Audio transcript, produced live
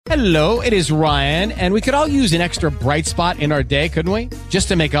Hello, it is Ryan, and we could all use an extra bright spot in our day, couldn't we? Just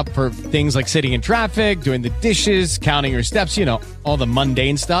to make up for things like sitting in traffic, doing the dishes, counting your steps, you know, all the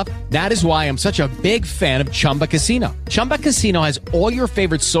mundane stuff. That is why I'm such a big fan of Chumba Casino. Chumba Casino has all your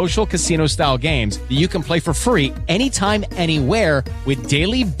favorite social casino-style games that you can play for free anytime, anywhere with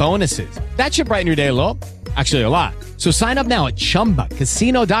daily bonuses. That should brighten your day a little. Actually, a lot. So sign up now at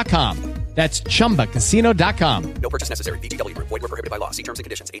ChumbaCasino.com. That's ChumbaCasino.com. No purchase necessary. VGW Group. Void where prohibited by law. See terms and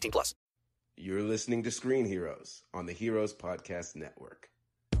conditions. 18+. You're listening to Screen Heroes on the Heroes Podcast Network.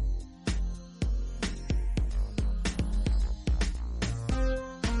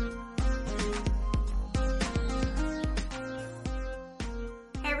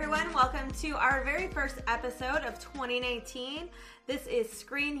 Hey everyone, welcome to our very first episode of 2019. This is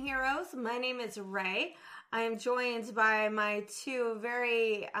Screen Heroes. My name is Ray. I am joined by my two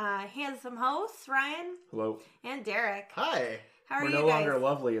very handsome hosts, Ryan. Hello. And Derek. Hi. How are We're you no guys? longer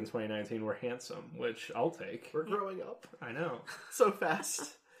lovely in 2019. We're handsome, which I'll take. We're growing up I know. so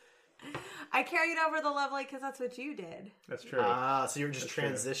fast. I carried over the lovely because that's what you did. That's true. So you're just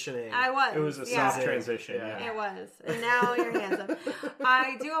That's true. transitioning. I was. It was a yeah. soft transition. Yeah. Yeah. It was. And now you're handsome.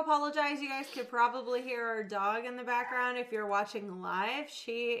 I do apologize. You guys could probably hear our dog in the background if you're watching live.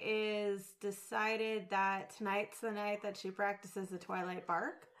 She is decided that tonight's the night that she practices the Twilight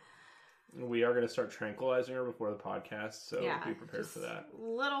bark. We are going to start tranquilizing her before the podcast, so be prepared for that. A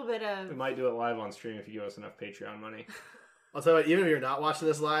little bit of... We might do it live on stream if you give us enough Patreon money. I'll tell you what, even if you're not watching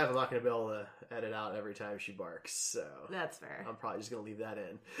this live, I'm not going to be able to edit out every time she barks. So That's fair. I'm probably just going to leave that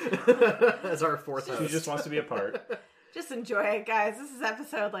in. As our fourth host. She just wants to be a part. Just enjoy it, guys. This is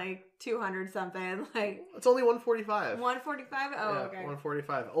episode like 200 something. Like It's only 145. 145? Oh, Yeah, okay.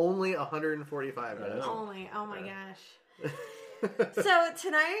 145. Only 145 minutes. Only. Oh my gosh. So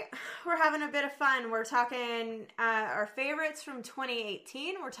tonight we're having a bit of fun. We're talking our favorites from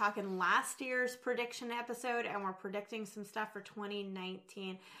 2018. We're talking last year's prediction episode, and we're predicting some stuff for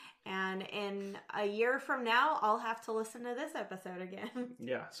 2019. And in a year from now, I'll have to listen to this episode again.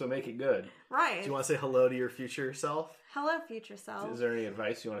 Yeah, so make it good. Right. Do you want to say hello to your future self? Hello, future self. Is there any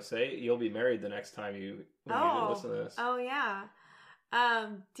advice you want to say? You'll be married the next time you listen to this. Oh yeah.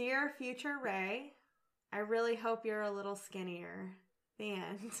 Dear future Ray, I really hope you're a little skinnier. The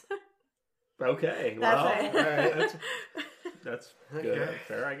end. Okay. That's well, it. all right. That's good. Okay.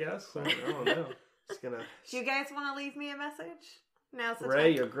 Fair, I guess. I don't know. Just gonna... Do you guys want to leave me a message? Now's the Ray,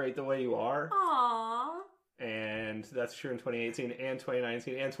 time. you're great the way you are. Aww. And that's true in 2018 and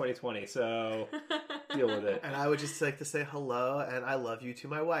 2019 and 2020. So deal with it. And I would just like to say hello and I love you to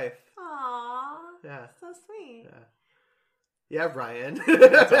my wife. Aww. Yeah. So sweet. Yeah, Ryan.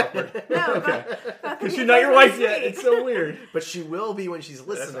 That's awkward. No, Okay. but Because you're not your wife yet. It's so weird. But she will be when she's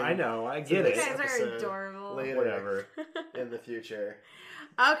listening. I know. I to get this You it. guys are episode adorable. Later Whatever. in the future.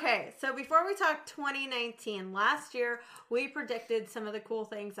 Okay, so before we talk 2019, last year we predicted some of the cool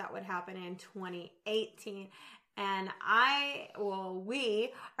things that would happen in 2018. And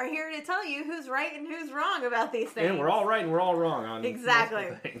we are here to tell you who's right and who's wrong about these things. And we're all right and we're all wrong on Exactly.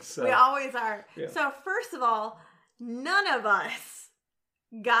 multiple things. So. We always are. Yeah. So first of all, none of us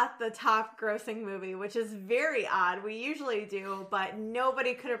got the top grossing movie, which is very odd. We usually do, but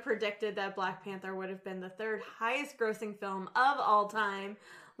nobody could have predicted that Black Panther would have been the third highest grossing film of all time,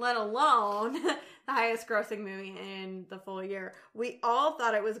 let alone the highest grossing movie in the full year. We all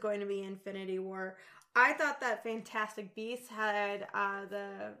thought it was going to be Infinity War. I thought that Fantastic Beasts had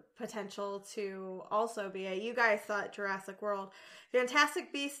the potential to also be it. You guys thought Jurassic World.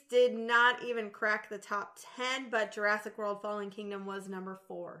 Fantastic Beasts did not even crack the top 10, but Jurassic World Fallen Kingdom was number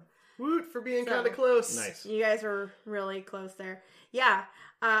 4. Woot for being So- kind of close. Nice. You guys were really close there. Yeah,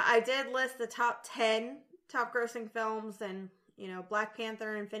 I did list the top 10 top grossing films, and, Black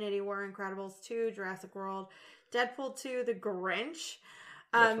Panther, Infinity War, Incredibles 2, Jurassic World, Deadpool 2, The Grinch,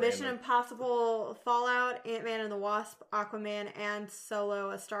 That's Mission random. Impossible, Fallout, Ant-Man and the Wasp, Aquaman, and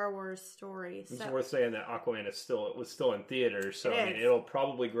Solo, A Star Wars Story. It's worth saying that Aquaman was still in theaters, so It I mean, is. it'll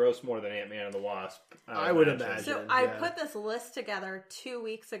probably gross more than Ant-Man and the Wasp. I would imagine. So I put this list together 2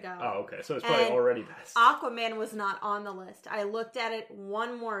 weeks ago. Oh, okay. So it's probably And already best. Aquaman was not on the list. I looked at it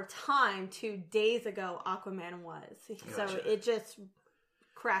one more time 2 days ago. Aquaman was. So Gotcha. it just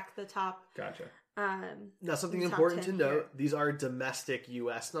cracked the top. Gotcha. Now, something Top important to 10 note, here. these are domestic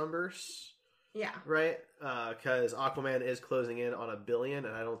U.S. numbers, Yeah. right? Because Aquaman is closing in on $1 billion,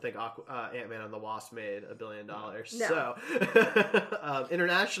 and I don't think Ant-Man and the Wasp made $1 billion. No. So,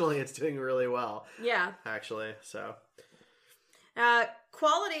 internationally, it's doing really well, Yeah. actually. So,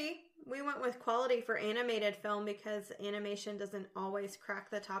 Quality. We went with quality for animated film because animation doesn't always crack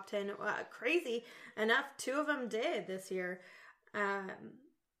the top 10. Crazy enough, 2 of them did this year.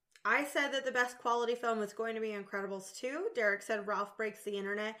 I said that the best quality film was going to be Incredibles 2. Derek said Ralph Breaks the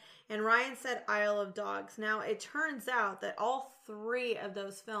Internet. And Ryan said Isle of Dogs. Now, it turns out that all three of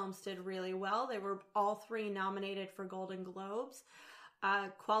those films did really well. They were all three nominated for Golden Globes.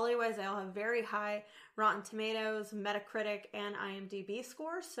 Quality-wise, they all have very high Rotten Tomatoes, Metacritic, and IMDb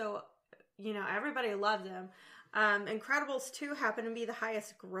scores. So, you know, everybody loved them. Incredibles 2 happened to be the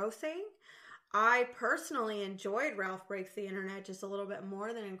highest grossing. I personally enjoyed Ralph Breaks the Internet just a little bit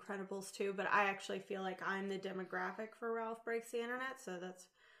more than Incredibles 2, but I actually feel like I'm the demographic for Ralph Breaks the Internet, so that's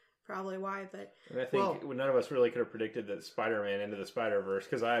probably why. But and I think none of us really could have predicted that Spider-Man Into the Spider-Verse,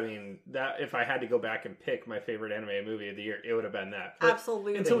 because I mean, that if I had to go back and pick my favorite animated movie of the year, it would have been that. But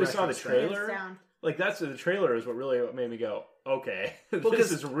absolutely. until we saw the trailer, Hands down. the trailer is what really made me go, okay, Well,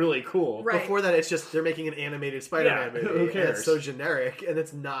 this is really cool. Right. Before that, it's just they're making an animated Spider-Man Yeah, movie. who And cares? it's so generic, and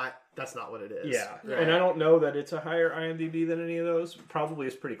that's not what it is. Yeah, Yeah. and I don't know that it's a higher IMDb than any of those. Probably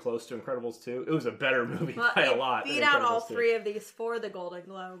is pretty close to Incredibles 2. It was a better movie Well, by a it lot. beat than out all Incredibles 2. three of these for the Golden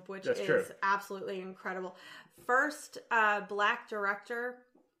Globe, which That's is true. absolutely incredible. First black director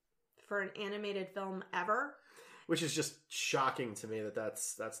for an animated film ever. Which is just shocking to me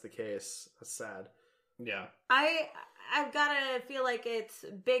that's the case. That's sad. Yeah, I've got to feel like it's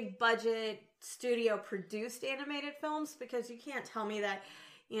big budget studio produced animated films, because you can't tell me that,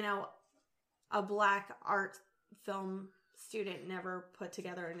 you know, a black art film student never put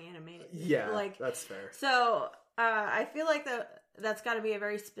together an animated. Yeah, like that's fair. So I feel like that's got to be a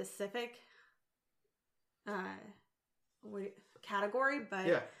very specific category, but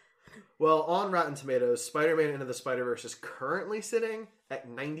Yeah. Well, on Rotten Tomatoes, Spider-Man Into the Spider-Verse is currently sitting at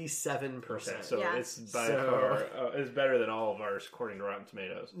 97%. so Yeah. it's by So- far it's better than all of ours according to Rotten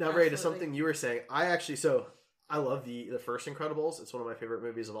Tomatoes. Now, Ray, to Absolutely. something you were saying, I love the first Incredibles. It's one of my favorite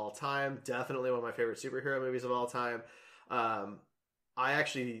movies of all time. Definitely one of my favorite superhero movies of all time. I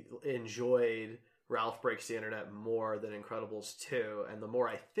actually enjoyed Ralph Breaks the Internet more than Incredibles 2. And the more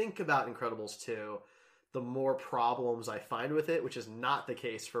I think about Incredibles 2, the more problems I find with it, which is not the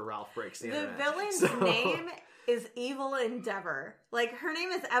case for Ralph Breaks the the Internet. villain's So- name is Evil Endeavor. Like, her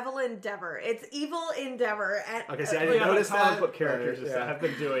name is Evelyn Dever. It's Evil Endeavor. And, Okay, see, I We didn't have notice comic that. book characters but, and stuff have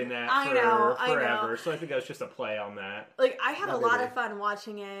been doing that I know. forever, so I think that was just a play on that. Like, I had a Not lot really. of fun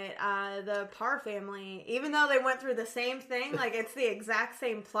watching it. The Parr family, even though they went through the same thing, like, it's the exact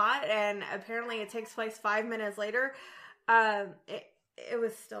same plot, and apparently it takes place 5 minutes later. It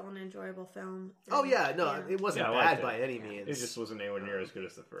was still an enjoyable film. Oh, yeah, no, Yeah. it wasn't Yeah, I liked bad it. by any means. It just wasn't anywhere near as good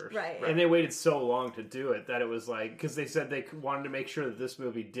as the first. Right. And they waited so long to do it that it was like, because they said they wanted to make sure that this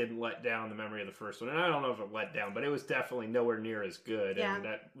movie didn't let down the memory of the first one. And I don't know if it let down, but it was definitely nowhere near as good. Yeah. And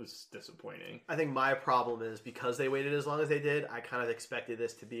that was disappointing. I think my problem is because they waited as long as they did, I kind of expected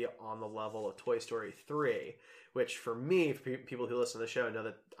this to be on the level of Toy Story 3, which for me, for people who listen to the show, know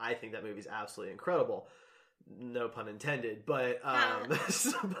that I think that movie's absolutely incredible. No pun intended, but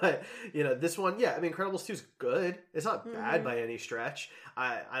but you know, this one, yeah, I mean, Incredibles 2 is good. It's not bad by any stretch.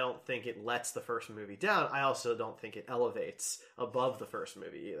 I don't think it lets the first movie down. I also don't think it elevates above the first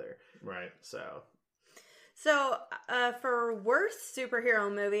movie either. Right. So For worst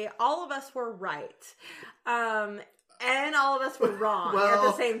superhero movie, all of us were right. And all of us were wrong at the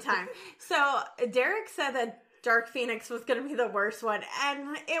Well- same time. So Derek said that Dark Phoenix was going to be the worst one,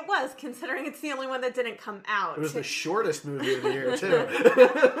 and it was, considering it's the only one that didn't come out. it was the shortest movie of the year too.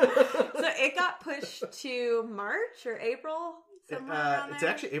 So it got pushed to March or April, somewhere around It's there.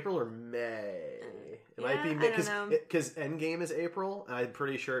 actually April or May. It might be Yeah, May I don't know. because Endgame is April, and I'm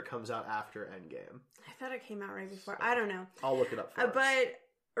pretty sure it comes out after Endgame. I thought it came out right before. I don't know. I'll look it up for us. But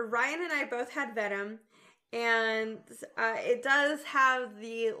Ryan and I both had Venom, and it does have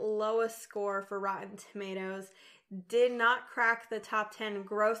the lowest score for Rotten Tomatoes. Did not crack the top 10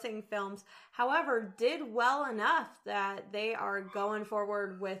 grossing films. However, did well enough that they are going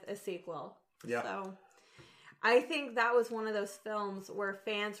forward with a sequel. Yeah. So I think that was one of those films where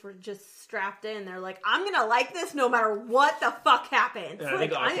fans were just strapped in. They're like, I'm going to like this no matter what the fuck happens. And I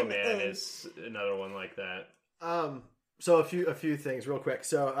think Like, I am Aquaman in. is another one like that. So a few things real quick.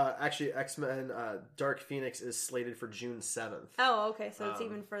 So actually, X-Men Dark Phoenix is slated for June 7th. Oh, okay. So it's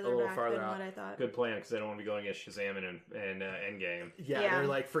even a further little back farther than out. what I thought. Good plan, because they don't want to be going against Shazam and Endgame. Yeah, Yeah. they're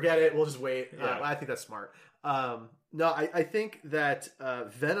like, forget it. We'll just wait. Yeah. I think that's smart. No, I think that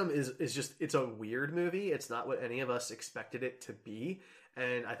Venom is just, it's a weird movie. It's not what any of us expected it to be.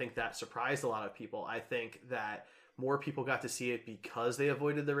 And I think that surprised a lot of people. I think that more people got to see it because they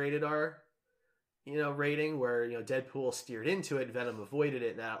avoided the rated R, rating, where, Deadpool steered into it, Venom avoided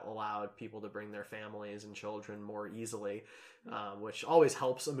it, and that allowed people to bring their families and children more easily, which always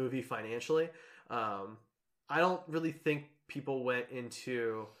helps a movie financially. I don't really think people went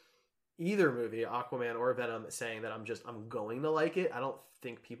into either movie, Aquaman or Venom, saying that I'm going to like it. I don't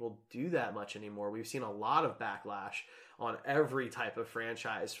think people do that much anymore. We've seen a lot of backlash on every type of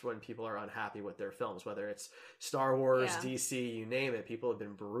franchise when people are unhappy with their films, whether it's Star Wars, DC, you name it. People have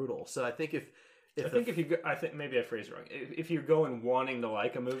been brutal. So I think if you go, I think maybe I phrased it wrong. If you're going wanting to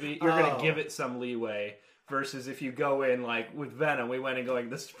like a movie, you're going to give it some leeway. Versus if you go in like with Venom, we went in going,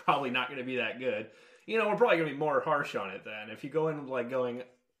 this is probably not going to be that good. You know, we're probably going to be more harsh on it then. If you go in like going,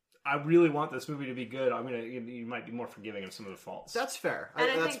 I really want this movie to be good, you might be more forgiving of some of the faults. That's fair. And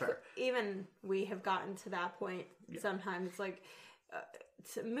I that's think fair. Even we have gotten to that point sometimes. Like,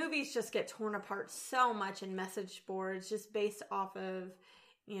 movies just get torn apart so much in message boards just based off of,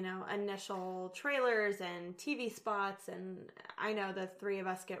 you know, initial trailers and TV spots. And I know the three of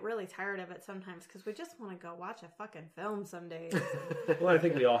us get really tired of it sometimes because we just want to go watch a fucking film some days. Well, I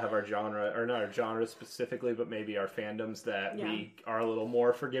think we all have our genre, or not our genre specifically, but maybe our fandoms that we are a little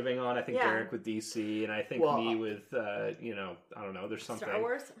more forgiving on. I think Derek with DC, and I think me with, you know, I don't know, there's something. Star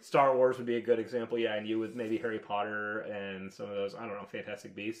Wars? Star Wars would be a good example, and you with maybe Harry Potter and some of those, I don't know,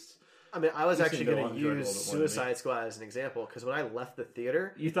 Fantastic Beasts. I mean, I was actually going to use Suicide Squad as an example because when I left the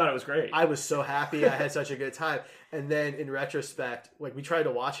theater... You thought it was great. I was so happy. I had such a good time. And then in retrospect, like we tried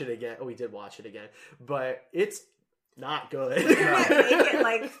to watch it again. Oh, we did watch it again. But it's not good. We couldn't make it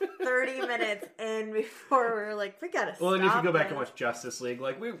like 30 minutes in before we were like, we gotta stop. Well, and if you go back and watch Justice League,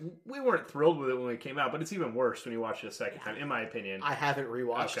 like we weren't thrilled with it when it came out, but it's even worse when you watch it a second time, in my opinion. I haven't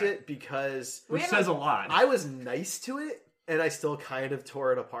rewatched it because... Which says a lot. I was nice to it. And I still kind of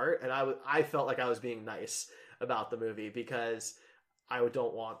tore it apart. And I felt like I was being nice about the movie because I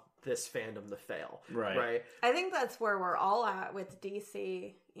don't want this fandom to fail. Right. I think that's where we're all at with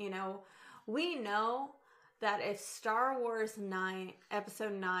DC. You know, we know that if Star Wars 9,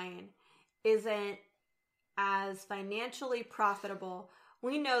 Episode 9, isn't as financially profitable,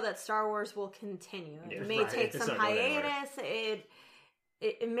 we know that Star Wars will continue. It may take some hiatus.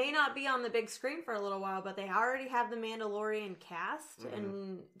 It may not be on the big screen for a little while, but they already have the Mandalorian cast,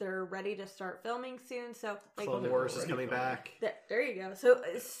 and they're ready to start filming soon. So, like, Clone Wars is coming back. There you go. So,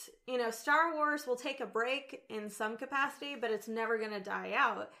 you know, Star Wars will take a break in some capacity, but it's never going to die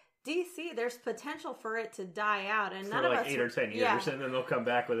out. DC, there's potential for it to die out, and none of us 8 or 10 years, and then they'll come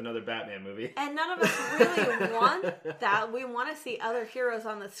back with another Batman movie. And none of us really want that. We want to see other heroes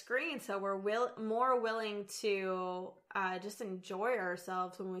on the screen, so we're more willing to just enjoy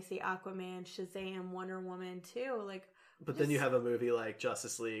ourselves when we see Aquaman, Shazam, Wonder Woman too. Like, but then you have a movie like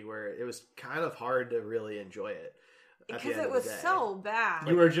Justice League where it was kind of hard to really enjoy it. Because it was so bad.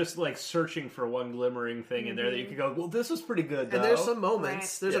 You were just like searching for one glimmering thing in there that you could go, well, this was pretty good though. And there's some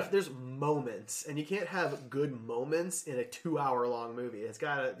moments. Right. There's moments. And you can't have good moments in a 2-hour long movie. You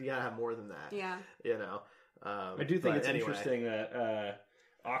gotta have more than that. Yeah. You know. I do think it's interesting that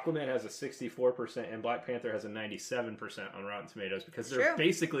Aquaman has a 64% and Black Panther has a 97% on Rotten Tomatoes because they're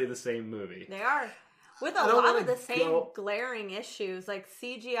basically the same movie. They are. With a lot of the same glaring issues, like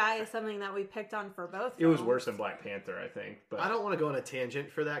CGI is something that we picked on for both films. It was worse than Black Panther, I think. But I don't want to go on a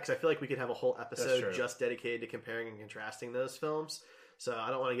tangent for that because I feel like we could have a whole episode just dedicated to comparing and contrasting those films. So I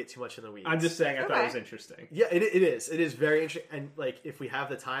don't want to get too much in the weeds. I'm just saying I thought it was interesting. Yeah, it is. It is very interesting. And like, if we have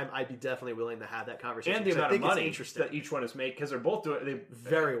the time, I'd be definitely willing to have that conversation. And the amount of money that each one has made, because they're both doing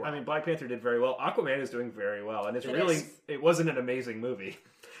very well. I mean, Black Panther did very well. Aquaman is doing very well. And it wasn't an amazing movie.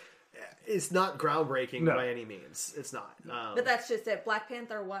 It's not groundbreaking by any means. It's not. But that's just it. Black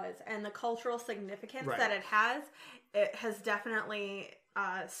Panther was. And the cultural significance that it has definitely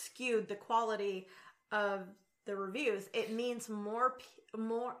skewed the quality of the reviews. It means more.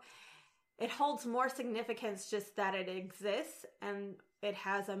 It holds more significance just that it exists, and it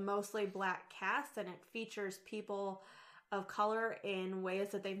has a mostly black cast, and it features people of color in ways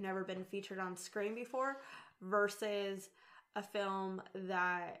that they've never been featured on screen before, versus a film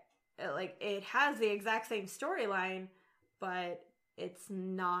that, like, it has the exact same storyline, but it's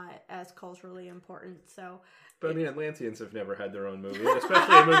not as culturally important. So, but I mean, Atlanteans have never had their own movie,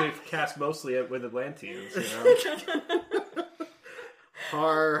 especially a movie cast mostly with Atlanteans. You know,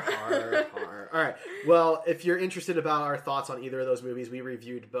 har. All right. Well, if you're interested about our thoughts on either of those movies, we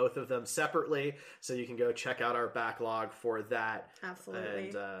reviewed both of them separately, so you can go check out our backlog for that. Absolutely.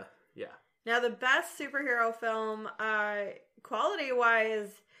 And yeah. Now, the best superhero film, quality-wise,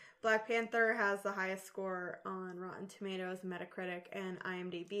 Black Panther has the highest score on Rotten Tomatoes, Metacritic, and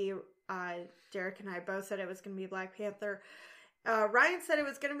IMDb. Derek and I both said it was going to be Black Panther. Ryan said it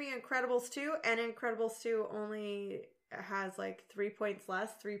was going to be Incredibles 2, and Incredibles 2 only has like 3 points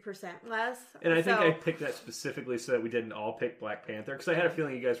less, 3% less. And I think I picked that specifically so that we didn't all pick Black Panther, because I had a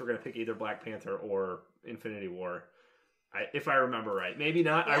feeling you guys were going to pick either Black Panther or Infinity War. if I remember right. Maybe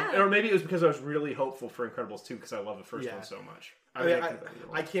not. Yeah. Or maybe it was because I was really hopeful for Incredibles 2 because I love the first one so much.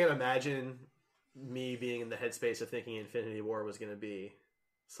 I can't imagine me being in the headspace of thinking Infinity War was going to be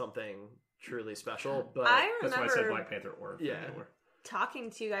something truly special. But I that's why I said remember Black Panther or Infinity War. talking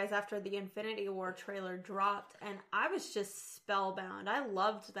to you guys after the Infinity War trailer dropped, and I was just spellbound. I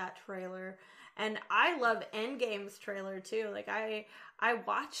loved that trailer. And I love Endgame's trailer too. Like I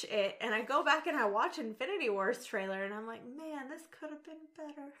watch it and I go back and I watch Infinity War's trailer and I'm like, man, this could have been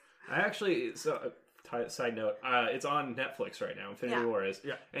better. I actually, side note, it's on Netflix right now. Infinity War is,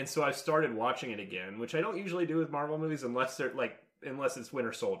 and so I started watching it again, which I don't usually do with Marvel movies unless it's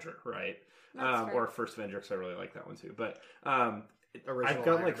Winter Soldier, right? Or First Avenger, because I really like that one too. But I've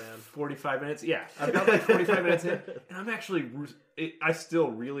got like 45 minutes. Yeah, I've got like 45 minutes in, and I'm actually, I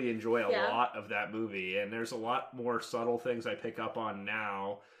still really enjoy a lot of that movie, and there's a lot more subtle things I pick up on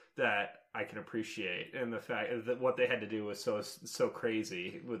now that I can appreciate, and the fact that what they had to do was so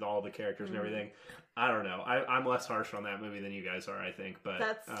crazy with all the characters and everything. I don't know. I'm less harsh on that movie than you guys are, I think. But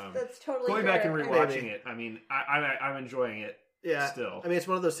that's totally going back and rewatching it. I mean, I'm enjoying it. Yeah, still. I mean, it's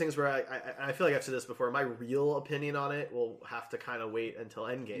one of those things where I feel like I've said this before. My real opinion on it will have to kind of wait until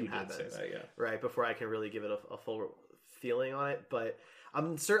Endgame happens, did say that, right? Before I can really give it a full feeling on it. But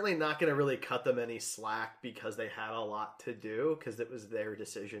I'm certainly not going to really cut them any slack because they had a lot to do because it was their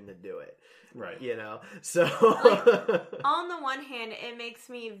decision to do it, right? You know, so on the one hand, it makes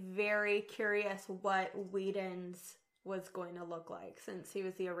me very curious what Whedon's was going to look like since he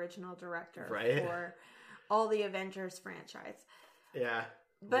was the original director for all the Avengers franchise. Yeah.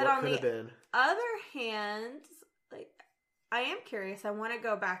 But on the other hand, like, I am curious. I want to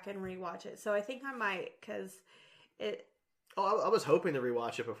go back and rewatch it. So I think I might, because it... Oh, I was hoping to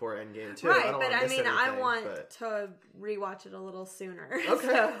rewatch it before Endgame, too. Right, but I mean, I want to rewatch it a little sooner. Okay,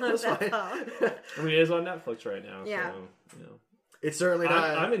 so that's fine. I mean, it is on Netflix right now, so, you know. It's certainly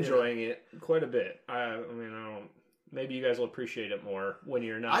not... I'm enjoying it quite a bit. I mean, I don't... Maybe you guys will appreciate it more when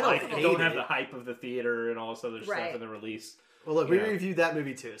you're not don't have the hype of the theater and all this other stuff in the release. Well, look, we reviewed that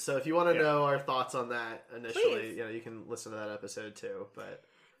movie too, so if you want to know our thoughts on that initially, you can listen to that episode too. But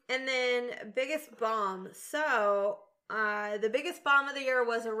and then biggest bomb. So the biggest bomb of the year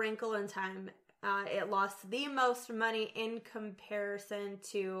was A Wrinkle in Time. It lost the most money in comparison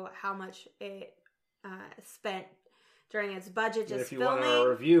to how much it spent during its budget just if you filming. want a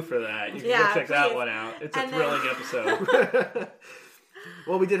review for that, you can go check that one out. It's a thrilling episode.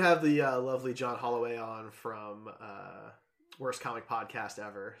 Well, we did have the lovely John Holloway on from Worst Comic Podcast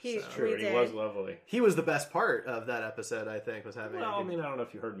Ever. He's true. He was lovely. He was the best part of that episode, I think, was having... Well, I mean, I don't know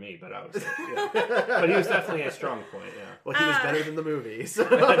if you heard me, but I was... But he was definitely a strong point, Well, he was better than the movie, so...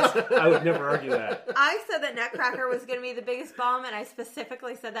 I would never argue that. I said that Nutcracker was going to be the biggest bomb, and I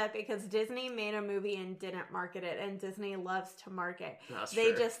specifically said that because Disney made a movie and didn't market it, and Disney loves to market.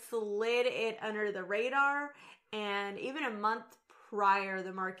 They just slid it under the radar, and even a month prior,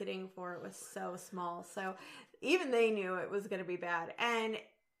 the marketing for it was so small, so... Even they knew it was going to be bad. And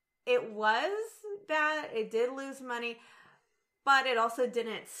it was bad. It did lose money. But it also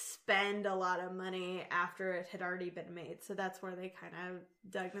didn't spend a lot of money after it had already been made. So that's where they kind of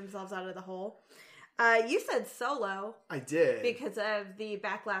dug themselves out of the hole. You said Solo. I did. Because of the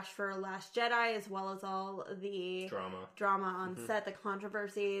backlash for Last Jedi, as well as all the drama on set, the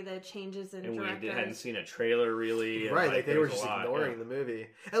controversy, the changes in directors. And we hadn't seen a trailer, really. Right, like they were just ignoring the movie.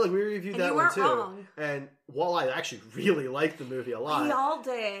 And look, we reviewed that one, too. Wrong. And while I actually really liked the movie a lot... We all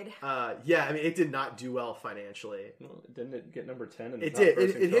did. Yeah, I mean, it did not do well financially. Well, didn't it get number 10? It did.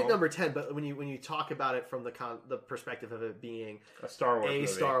 It hit number 10, but when you talk about it from the perspective of it being a Star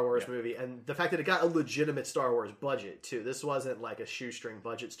Wars movie, and the fact that it got a legitimate Star Wars budget too. This wasn't like a shoestring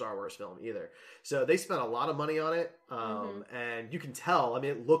budget Star Wars film either. So they spent a lot of money on it, and you can tell. I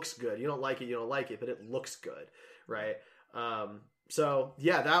mean, it looks good. You don't like it, but it looks good, right? So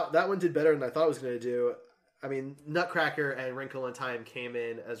yeah, that one did better than I thought it was going to do. I mean, Nutcracker and Wrinkle in Time came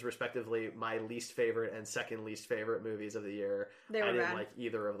in as respectively my least favorite and second least favorite movies of the year. I didn't like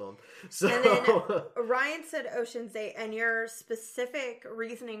either of them. So and then Ryan said Ocean's 8, and your specific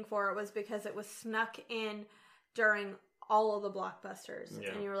reasoning for it was because it was snuck in during all of the blockbusters.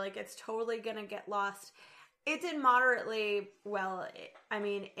 Yeah. And you were like, it's totally going to get lost. It did moderately well.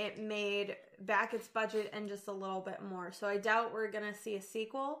 It made back its budget and just a little bit more. So I doubt we're going to see a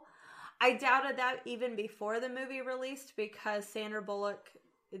sequel. I doubted that even before the movie released because Sandra Bullock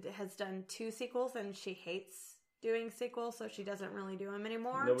has done 2 sequels and she hates doing sequels, so she doesn't really do them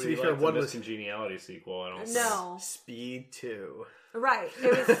anymore. Nobody liked the Miss Congeniality sequel, I don't think. No. Speed 2. Right.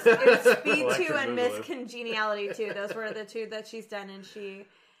 It was Speed 2 and Miss Congeniality 2. Those were the 2 that she's done, and she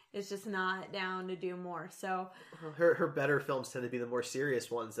is just not down to do more. So Her better films tend to be the more serious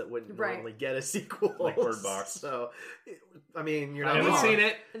ones that wouldn't Right. normally get a sequel. Like Bird Box. So, I mean, you're I not haven't wrong. seen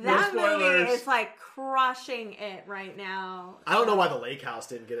it. that no movie spoilers. is like crushing it right now. I don't know why The Lake House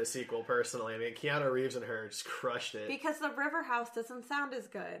didn't get a sequel, personally. I mean, Keanu Reeves and her just crushed it. Because the River House doesn't sound as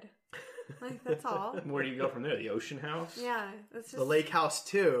good. Like, that's all. Where do you go from there? The Ocean House? Yeah, it's just The Lake House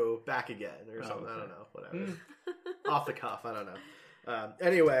 2, Back Again, or something. I okay. don't know. Whatever. Off the cuff, I don't know.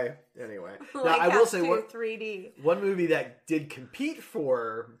 Anyway. Now, Lake I will House say 2 3D. one movie that did compete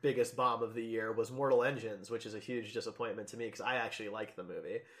for biggest bomb of the year was Mortal Engines, which is a huge disappointment to me because I actually like the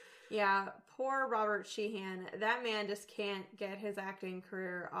movie. Yeah, poor Robert Sheehan. That man just can't get his acting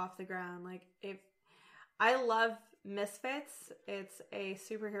career off the ground. Like, if I love Misfits, it's a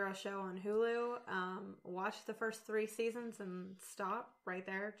superhero show on Hulu. Watch the first 3 seasons and stop right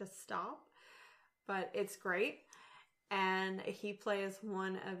there. Just stop. But it's great. And he plays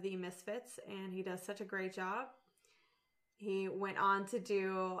one of the Misfits, and he does such a great job. He went on to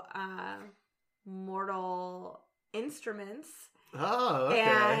do Mortal Instruments. Oh, okay.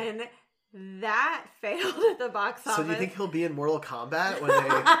 And that failed at the box office. So do you think he'll be in Mortal Kombat when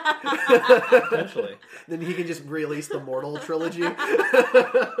they... Potentially. Then he can just release the Mortal trilogy?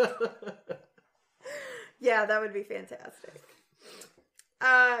 Yeah, that would be fantastic.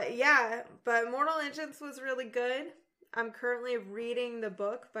 Yeah, but Mortal Engines was really good. I'm currently reading the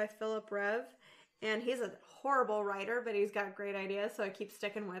book by Philip Rev, and he's a horrible writer, but he's got great ideas, so I keep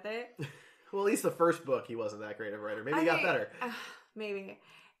sticking with it. Well, at least the first book, he wasn't that great of a writer. Maybe he got better. Maybe.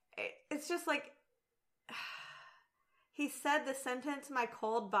 It's just like, he said the sentence, "My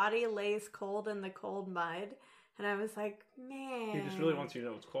cold body lays cold in the cold mud," and I was like, man. He just really wants you to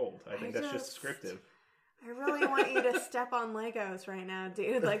know it's cold. I think that's just just- descriptive. I really want you to step on Legos right now,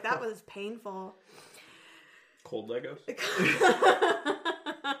 dude. Like, that was painful. Cold Legos?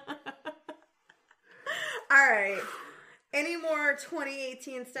 All right. Any more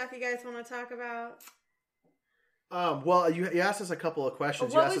 2018 stuff you guys want to talk about? Well, you asked us a couple of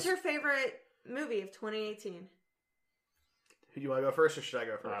questions. What was your favorite movie of 2018? You want to go first, or should I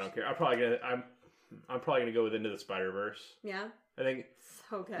go first? I don't care. I'm probably gonna go with Into the Spider-Verse. Yeah? I think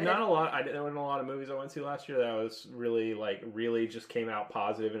So good. not a lot. There weren't a lot of movies I went to last year that I was really just came out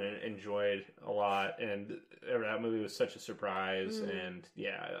positive and enjoyed a lot. And that movie was such a surprise. And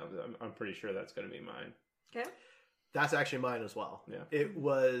yeah, I'm pretty sure that's going to be mine. Okay. That's actually mine as well. Yeah. It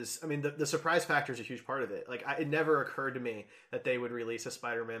was, I mean, the surprise factor is a huge part of it. Like, it never occurred to me that they would release a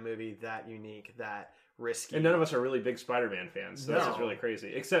Spider-Man movie that unique, that risky. And none of us are really big Spider-Man fans. So this No. is really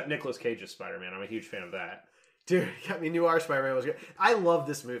crazy. Except Nicolas Cage's Spider-Man. I'm a huge fan of that. Dude, I mean, Noir Spider-Man was good. I love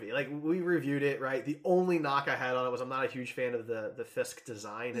this movie. Like, we reviewed it, right? The only knock I had on it was I'm not a huge fan of the Fisk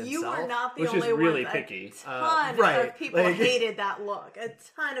design itself. You were not the Which is only really one. picky. A ton Right. of people Like- hated that look. A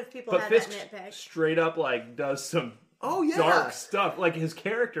ton of people But had Fisk that nitpick. straight up does some Oh, yeah. dark stuff. Like, his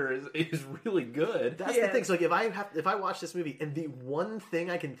character is really good. That's the thing. So, like, if I watch this movie and the one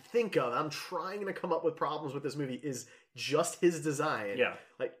thing I can think of, I'm trying to come up with problems with this movie, is just his design. Yeah.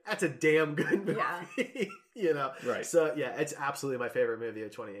 Like, that's a damn good movie. Yeah. You know? Right. So, yeah, it's absolutely my favorite movie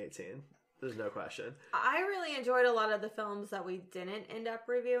of 2018. There's no question. I really enjoyed a lot of the films that we didn't end up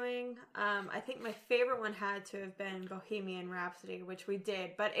reviewing. I think my favorite one had to have been Bohemian Rhapsody, which we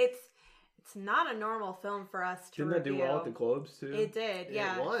did, but it's not a normal film for us to Didn't that do review. well at the Globes, too? It did,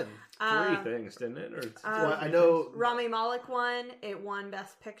 yeah. It won. 3 things, didn't it? Or Well, I know. Rami Malek won. It won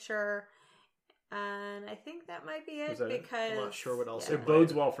Best Picture. And I think that might be it Is that it? because... I'm not sure what else Yeah. It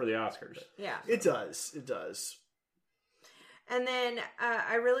bodes well for the Oscars. Yeah. It does. It does. And then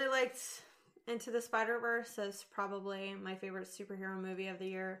I really liked Into the Spider-Verse as probably my favorite superhero movie of the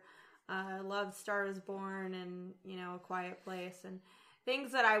year. I loved Star is Born and, A Quiet Place and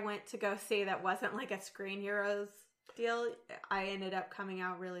things that I went to go see that wasn't like a Screen Heroes deal. I ended up coming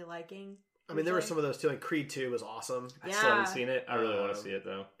out really liking. I mean, there were some of those too. Like Creed 2 was awesome. I still haven't Yeah. seen it. I really want to see it,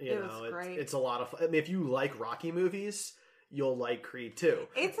 though. You It know, was great. it's a lot of fun. I mean, if you like Rocky movies, you'll like Creed 2.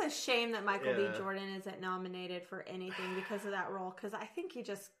 It's a shame that Michael Yeah. B. Jordan isn't nominated for anything because of that role, because I think he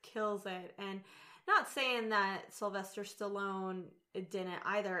just kills it. And not saying that Sylvester Stallone didn't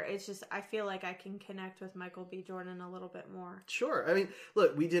either. It's just I feel like I can connect with Michael B. Jordan a little bit more. Sure. I mean,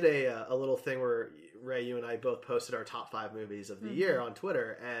 look, we did a little thing where Ray, you and I both posted our top 5 movies of the year on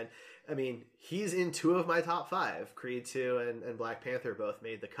Twitter, and I mean, he's in 2 of my top 5. Creed 2 and Black Panther both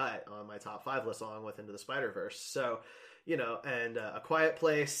made the cut on my top 5 list, along with Into the Spider-Verse. So, and A Quiet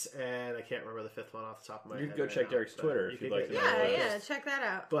Place, and I can't remember the fifth one off the top of my head. You could go right check now, Derek's but Twitter you if you'd could like to get- know. Yeah, check that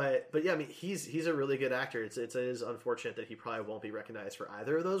out. But yeah, I mean, he's a really good actor. It is unfortunate that he probably won't be recognized for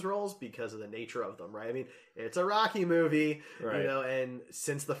either of those roles because of the nature of them, right? I mean, it's a Rocky movie, Right. and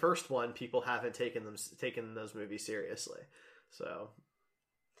since the first one, people haven't taken those movies seriously. So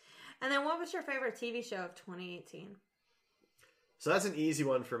And then what was your favorite TV show of 2018? that's an easy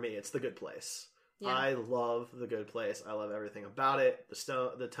one for me. It's The Good Place. Yeah. I love The Good Place. I love everything about it.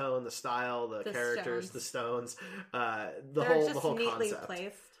 The tone, the style, the characters, stones. the stones, the They're just whole neatly concept.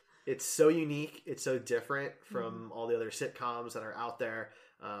 placed. It's so unique. It's so different from all the other sitcoms that are out there.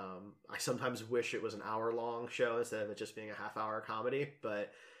 I sometimes wish it was an hour-long show instead of it just being a half-hour comedy.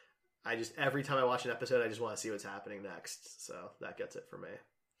 But every time I watch an episode, I just want to see what's happening next. So that gets it for me.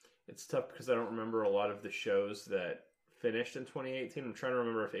 It's tough because I don't remember a lot of the shows that finished in 2018. I'm trying to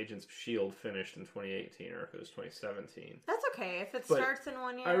remember if Agents of S.H.I.E.L.D. finished in 2018 or if it was 2017. That's okay if it But starts in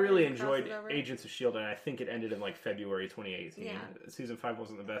 1 year. I really and enjoyed crosses over. Agents of S.H.I.E.L.D. and I think it ended in like February 2018. Yeah. Season 5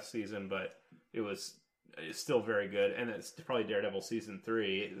 wasn't the best season, but it's still very good. And it's probably Daredevil Season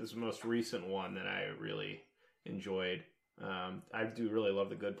 3. It was the most recent one that I really enjoyed. I do really love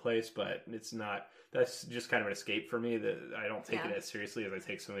The Good Place, but that's just kind of an escape for me that I don't take it as seriously as I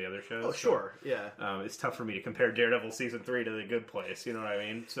take some of the other shows. Oh, sure. Yeah. It's tough for me to compare Daredevil Season 3 to The Good Place, you know what I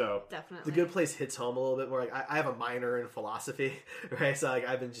mean? So Definitely. The Good Place hits home a little bit more. Like I have a minor in philosophy, right? So like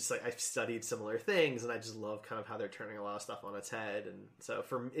I've studied similar things, and I just love kind of how they're turning a lot of stuff on its head. And so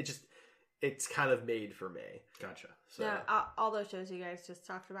for me, it's kind of made for me. Gotcha. So No, all those shows you guys just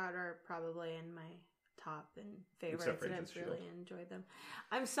talked about are probably in my top and favorites, Except for and Agents I've of really S.H.I.E.L.D. enjoyed them.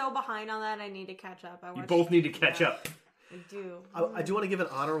 I'm so behind on that. I need to catch up. You both need to catch up. I do. I do want to give an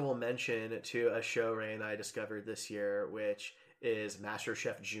honorable mention to a show Ray and I discovered this year, which is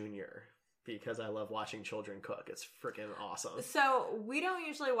MasterChef Junior, because I love watching children cook. It's freaking awesome. So we don't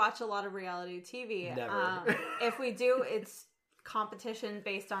usually watch a lot of reality TV. Never. If we do, it's competition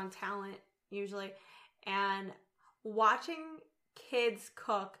based on talent usually. And watching kids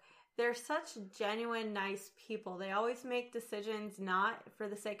cook, they're such genuine, nice people. They always make decisions not for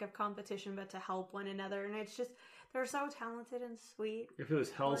the sake of competition, but to help one another. And it's just, they're so talented and sweet. If it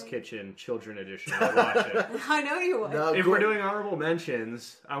was Hell's Kitchen Children Edition, I'd watch it. I know you would. No, If Gor- we're doing honorable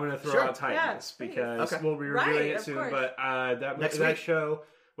mentions, I'm going to throw Sure. out Titans Yeah, because Okay. we'll be Right, reviewing it of soon. course. But that Next that week? show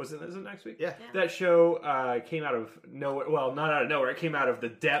is it next week? Yeah. That show came out of nowhere. Well, not out of nowhere. It came out of the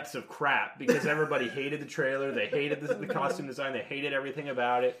depths of crap because everybody hated the trailer. They hated the costume design. They hated everything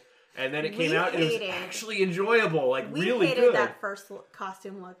about it. And then it came We out, and it was hated- actually enjoyable, like We really hated good. that first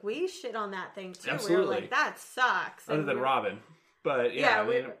costume look. We shit on that thing too. We Absolutely. were like, that sucks. Other And than we were- Robin, but Yeah, I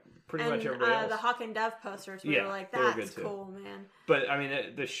mean, we- pretty and, much everybody else. The Hawk and Dove posters, we Yeah, were like, they were that's good too. cool, man. But I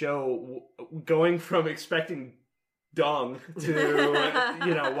mean, the show going from expecting dung to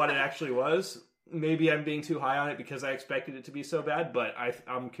what it actually was. Maybe I'm being too high on it because I expected it to be so bad. But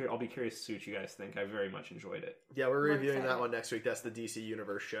I'll be curious to see what you guys think. I very much enjoyed it. Yeah, we're reviewing excited. that one next week. That's the DC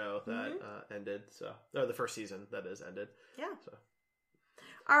Universe show that ended. Or the first season that is ended. Yeah. So.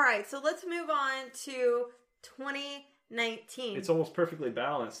 All right, so let's move on to 2019. It's almost perfectly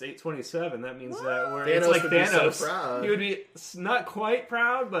balanced. 827. That means that we're Thanos it's like would be so Thanos. proud. He would be not quite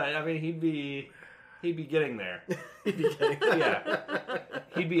proud, but I mean he'd be getting there. You'd be kidding. Yeah,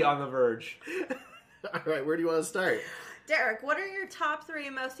 he'd be on the verge. All right, where do you want to start? Derek, what are your top 3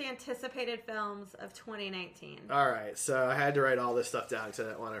 most anticipated films of 2019? All right, so I had to write all this stuff down because I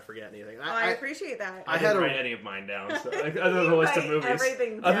didn't want to forget anything. I appreciate that. I had didn't a- write any of mine down, so, like, other than the list of write movies.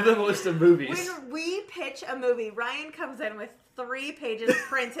 everything Other down. than the list of movies. When we pitch a movie, Ryan comes in with 3 pages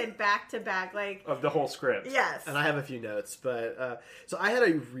printed back to back. Like, Of the whole script. yes. And I have a few notes, but so I had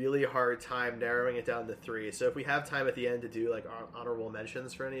a really hard time narrowing it down to 3. So if we have time at the end to do like honorable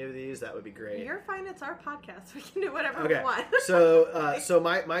mentions for any of these, that would be great. You're fine. It's our podcast. We can do whatever Okay, we want. so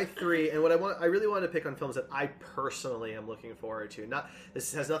my 3, and what I really wanted to pick on films that I personally am looking forward to. Not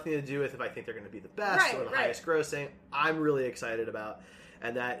this has nothing to do with if I think they're going to be the best Right, or the right. highest grossing. I'm really excited about,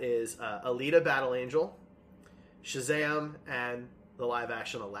 and that is Alita: Battle Angel, Shazam, and the live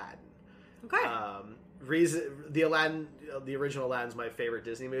action Aladdin. Okay. The original Aladdin's my favorite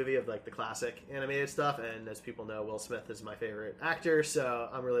Disney movie of like the classic animated stuff, and as people know, Will Smith is my favorite actor, so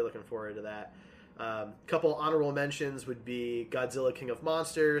I'm really looking forward to that. Couple honorable mentions would be Godzilla King of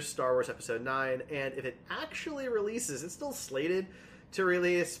Monsters, Star Wars Episode 9, and if it actually releases, it's still slated to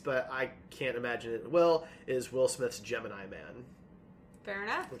release, but I can't imagine it will, is Will Smith's Gemini Man, Fair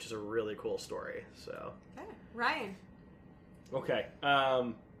enough. which is a really cool story. So Okay. Ryan. Okay.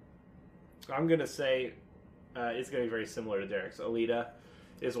 I'm going to say it's going to be very similar to Derek's. Alita.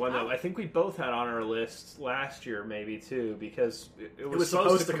 is one that I think we both had on our list last year, maybe too, because it was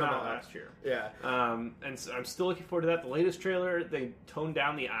supposed to to come come out out. last year. Yeah. And so I'm still looking forward to that. The latest trailer, they toned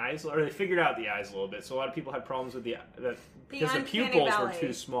down the eyes, or they figured out the eyes a little bit. So a lot of people had problems with because the uncanny pupils were valley.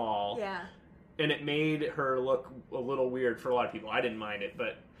 too small. Yeah. And it made her look a little weird for a lot of people. I didn't mind it,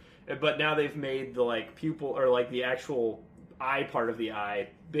 but now they've made the like pupil or like the actual eye part of the eye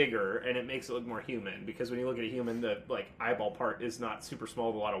bigger, and it makes it look more human. Because when you look at a human, the like eyeball part is not super small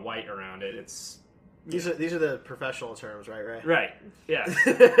with a lot of white around it. It's These are the professional terms, right? right, yeah,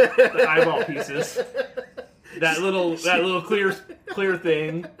 the eyeball pieces. That little clear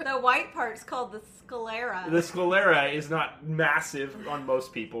thing. The white part's called the sclera. The sclera is not massive on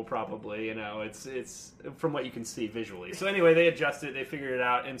most people, probably. You know, it's from what you can see visually. So anyway, they adjusted it, they figured it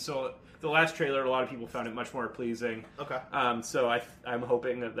out, and so the last trailer, a lot of people found it much more pleasing. Okay. So I'm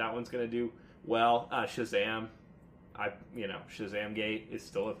hoping that one's going to do well. Shazam, Shazam Gate is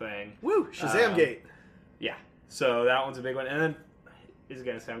still a thing. Woo! Shazam Gate. Yeah. So that one's a big one, and then it's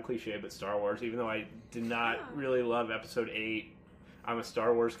going to sound cliche, but Star Wars. Even though I did not really love Episode 8. I'm a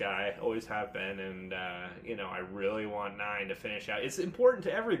Star Wars guy, always have been, and I really want 9 to finish out. It's important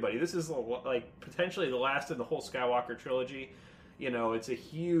to everybody. This is like potentially the last of the whole Skywalker trilogy. You know, it's a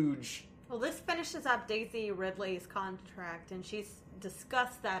huge. Well, this finishes up Daisy Ridley's contract, and she's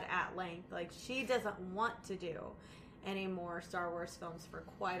discussed that at length. Like, she doesn't want to do any more Star Wars films for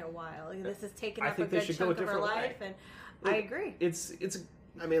quite a while. This has taken I up a think they good should go a chunk of her different way. life, and I agree. It's.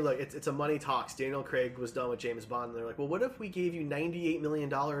 I mean, look, it's a money talks. Daniel Craig was done with James Bond, and they're like, well, what if we gave you $98 million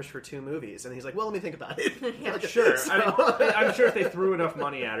for 2 movies? And he's like, well, let me think about it. Yeah. Sure. So- I'm sure if they threw enough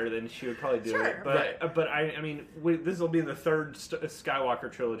money at her, then she would probably do Sure. it. But I mean, this will be the third Skywalker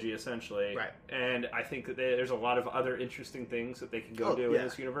trilogy, essentially. Right. And I think that there's a lot of other interesting things that they can go do in yeah.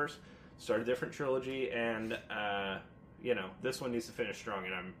 this universe. Start a different trilogy, and this one needs to finish strong.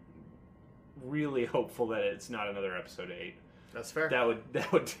 And I'm really hopeful that it's not another Episode 8. That's fair.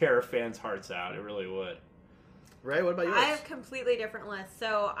 That would tear fans' hearts out. It really would. Ray, what about yours? I have completely different lists.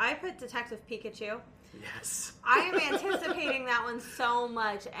 So I put Detective Pikachu. Yes. I am anticipating that one so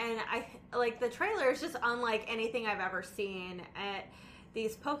much, and I like the trailer is just unlike anything I've ever seen.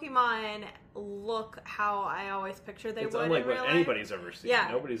 These Pokemon look how I always pictured they It's would unlike in real what life. anybody's ever seen. Yeah.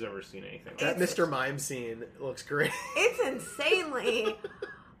 Nobody's ever seen anything. That Mr. Mime scene looks great. It's insanely.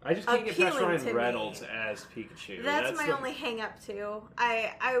 I just can't get past appealing Ryan to Reynolds me. as Pikachu. That's my the- only hang up too.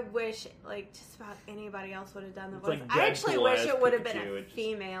 I wish like just about anybody else would have done the It's voice. like I actually Deadpool wish as it would have been Pikachu. a It just-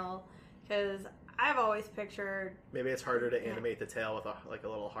 female because I've always pictured Maybe it's harder to animate the tail with a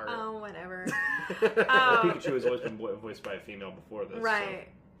little heart. whatever. Pikachu has always been voiced by a female before this. Right.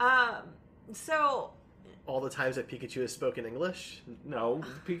 So All the times that Pikachu has spoken English. So. No,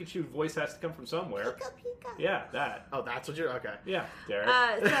 Pikachu voice has to come from somewhere. Pika Pika. Yeah, that. Oh, that's what you're okay. Yeah, Derek.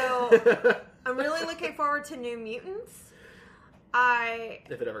 So I'm really looking forward to New Mutants.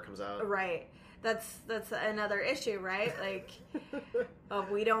 If it ever comes out. Right. That's another issue, right? Like,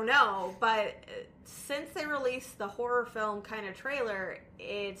 we don't know. But since they released the horror film kind of trailer,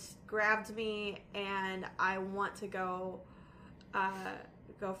 it's grabbed me, and I want to go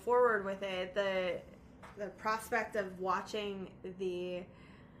forward with it. The prospect of watching the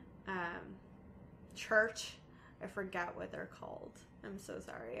church, I forgot what they're called. I'm so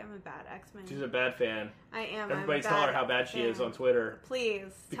sorry. I'm a bad X-Men. She's a bad fan. I am. Everybody tell her how bad she is on Twitter. Please,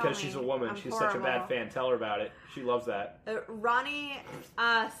 tell Because me. she's a woman. I'm She's such a bad horrible. fan. Tell her about it. She loves that. Ronnie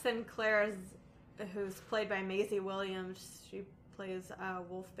Sinclair, who's played by Maisie Williams, she plays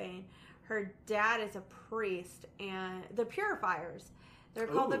Wolfbane. Her dad is a priest, and the Purifiers. They're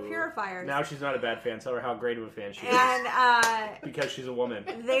called the Ooh. Purifiers. Now she's not a bad fan. Tell her how great of a fan she is. And Because she's a woman.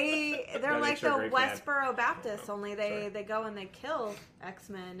 they're That like makes her a the great fan. Westboro Baptists, only Sorry. they go and they kill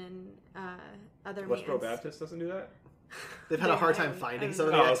X-Men and other Westboro mutants. Baptist doesn't do that? They've had a hard time I- finding I- some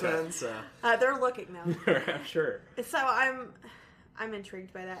of the Oh, okay. X-Men, so... They're looking now. I'm sure. So I'm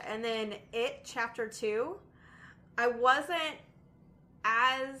intrigued by that. And then It Chapter 2, I wasn't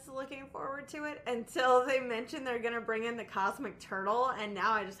as looking forward to it until they mentioned they're going to bring in the Cosmic Turtle, and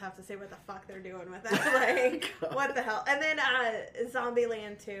now I just have to say what the fuck they're doing with it. Like, what the hell? And then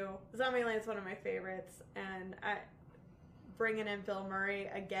Zombieland 2. Zombieland's one of my favorites, and bringing in Bill Murray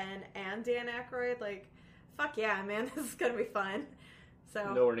again and Dan Aykroyd, like, fuck yeah, man, this is going to be fun.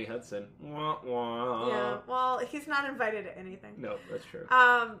 So No Ernie Hudson. Wah, wah. yeah, well, he's not invited to anything. No, that's true.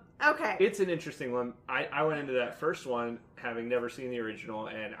 Okay. It's an interesting one. I went into that first one having never seen the original,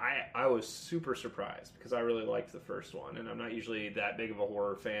 and I was super surprised because I really liked the first one, and I'm not usually that big of a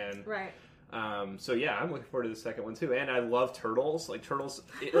horror fan. Right. So yeah, I'm looking forward to the second one too, and I love turtles. Like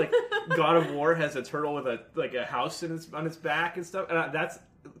like God of War has a turtle with a house on its back and stuff, and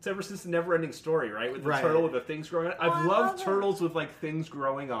It's ever since the Never-Ending Story, right? With the Right. turtle with the things growing on. I I've loved love turtles with like things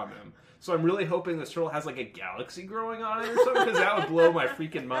growing on them. So I'm really hoping this turtle has like a galaxy growing on it or something, because that would blow my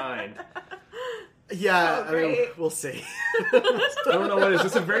freaking mind. Yeah, Oh, I mean, great. we'll see. I don't know what it is.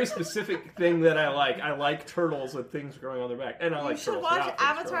 It's a very specific thing that I like. I like turtles with things growing on their back, and I like You should turtles watch without things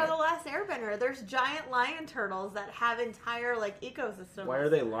Avatar: growing. The Last Airbender. There's giant lion turtles that have entire like ecosystems. Why are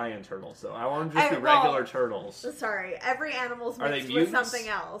they lion turtles though? I want them to just be Well, regular turtles. Sorry, every animal's Are they mixed with mutants? something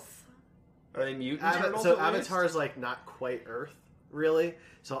else. Are they mutant turtles? So at least? Avatar's like not quite Earth, really.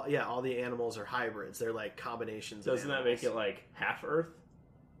 So yeah, all the animals are hybrids. They're like combinations. Doesn't of that make animals. it like half Earth?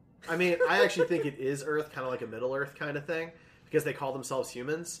 I mean, I actually think it is Earth, kind of like a Middle Earth kind of thing, because they call themselves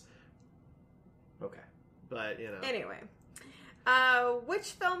humans. Okay. But you know, Anyway,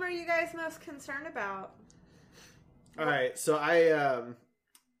 which film are you guys most concerned about? all right. So I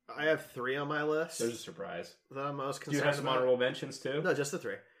have 3 on my list There's a surprise. that I'm most Do you concerned have some about. honorable mentions too? No, just the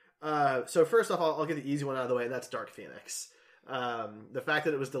 3. So first off, I'll get the easy one out of the way, and that's Dark Phoenix. The fact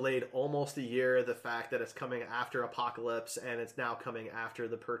that it was delayed almost a year, the fact that it's coming after Apocalypse, and it's now coming after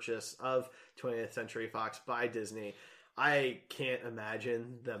the purchase of 20th Century Fox by Disney. I can't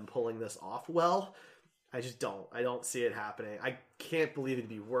imagine them pulling this off well. I just don't. I don't see it happening. I can't believe it'd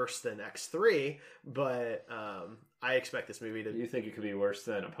be worse than X3, but I expect this movie to... You think it could be worse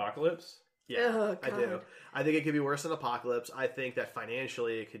than Apocalypse? Yeah, Oh, I do. God. I think it could be worse than Apocalypse. I think that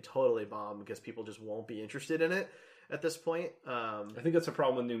financially it could totally bomb because people just won't be interested in it at this point. I think that's a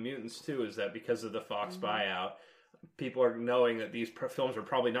problem with New Mutants too, is that because of the Fox buyout, people are knowing that these films are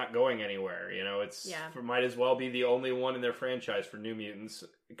probably not going anywhere. You know, it might as well be the only one in their franchise for New Mutants,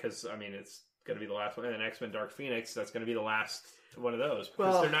 because I mean it's going to be the last one. And then X-Men Dark Phoenix, that's going to be the last one of those,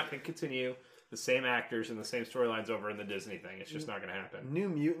 because Well- they're not going to continue the same actors and the same storylines over in the Disney thing. It's just not going to happen. New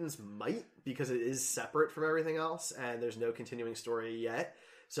Mutants might, because it is separate from everything else, and there's no continuing story yet,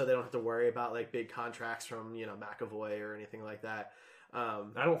 so they don't have to worry about like big contracts from McAvoy or anything like that. I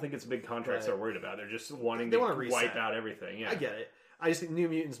don't think it's big contracts they're worried about. They're just wanting They to wanna reset. wipe out everything. Yeah, I get it. I just think New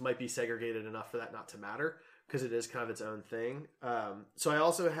Mutants might be segregated enough for that not to matter, because it is kind of its own thing. So I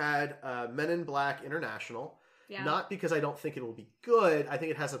also had Men in Black International. Yeah. Not because I don't think it will be good. I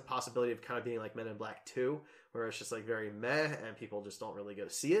think it has a possibility of kind of being like Men in Black 2, where it's just like very meh and people just don't really go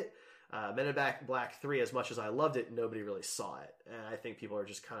see it. Men in Black 3, as much as I loved it, nobody really saw it. And I think people are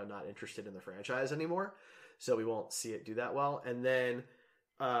just kind of not interested in the franchise anymore. So we won't see it do that well. And then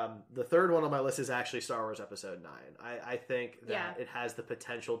the third one on my list is actually Star Wars Episode 9. I think that it has the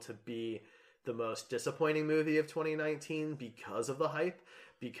potential to be the most disappointing movie of 2019 because of the hype,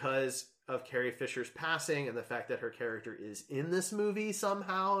 because of Carrie Fisher's passing and the fact that her character is in this movie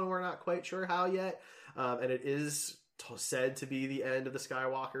somehow, and we're not quite sure how yet. And it is said to be the end of the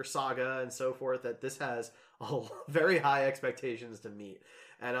Skywalker saga and so forth, that this has very high expectations to meet.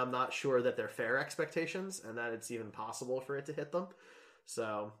 And I'm not sure that they're fair expectations and that it's even possible for it to hit them.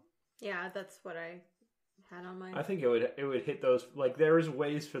 So Yeah, that's what I had on my. I think it would hit those. Like, there's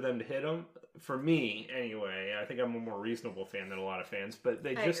ways for them to hit them. For me, anyway, I think I'm a more reasonable fan than a lot of fans, but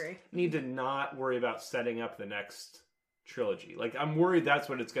they I just agree. need to not worry about setting up the next trilogy. Like, I'm worried that's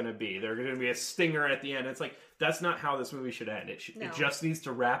what it's going to be. They're going to be a stinger at the end. It's like, that's not how this movie should end. It No. just needs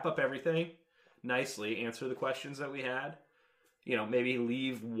to wrap up everything nicely, answer the questions that we had. You know, maybe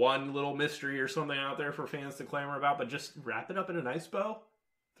leave one little mystery or something out there for fans to clamor about, but just wrap it up in a nice bow,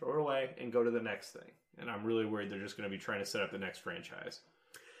 throw it away, and go to the next thing. And I'm really worried they're just going to be trying to set up the next franchise.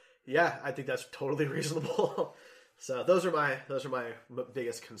 yeah, I think that's totally reasonable. So those are my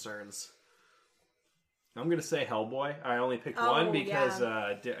biggest concerns. I'm going to say Hellboy. I only picked Oh, one because,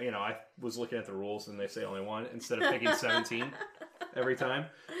 I was looking at the rules and they say only one instead of picking 17 every time.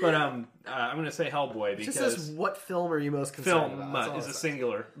 But I'm going to say Hellboy It because just says, what film are you most concerned film about? That's all is it a says.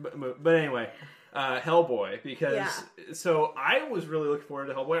 singular. But anyway, Hellboy, because so I was really looking forward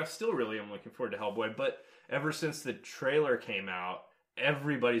to Hellboy. I still really am looking forward to Hellboy, but ever since the trailer came out,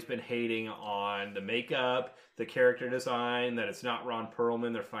 everybody's been hating on the makeup, the character design, that it's not Ron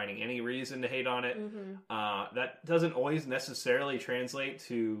Perlman. They're finding any reason to hate on it. That doesn't always necessarily translate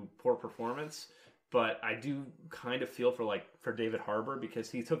to poor performance, but I do kind of feel for David Harbour, because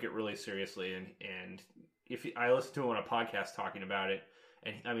he took it really seriously, and if I listened to him on a podcast talking about it,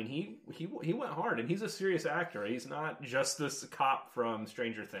 and I mean he went hard, and he's a serious actor. He's not just this cop from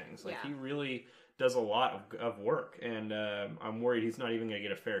Stranger Things. Like, he really does a lot of work, and I'm worried he's not even going to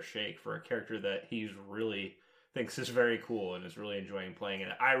get a fair shake for a character that he's really thinks is very cool and is really enjoying playing.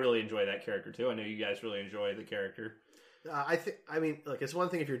 And I really enjoy that character too. I know you guys really enjoy the character. I mean, look, it's one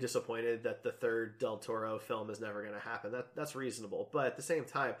thing if you're disappointed that the third Del Toro film is never going to happen. That's reasonable. But at the same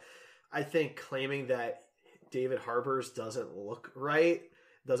time, I think claiming that David Harbour's doesn't look right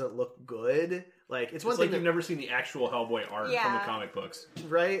doesn't look good. Like it's one It's thing like you've never seen the actual Hellboy art from the Yeah. comic books.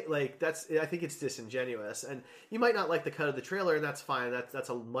 right? Like I think it's disingenuous, and you might not like the cut of the trailer, and that's fine. That's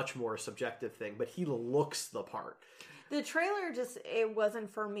a much more subjective thing. But he looks the part. The trailer it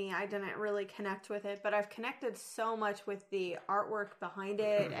wasn't for me. I didn't really connect with it, but I've connected so much with the artwork behind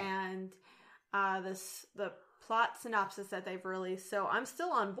it and the plot synopsis that they've released. So I'm still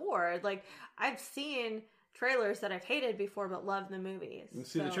on board. Like, I've seen trailers that I've hated before but loved the movies.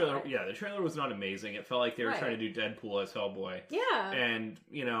 See, the trailer, the trailer was not amazing. It felt like they were Right. trying to do Deadpool as Hellboy. Yeah. And,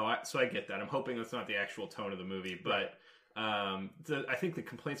 so I get that. I'm hoping that's not the actual tone of the movie, but I think the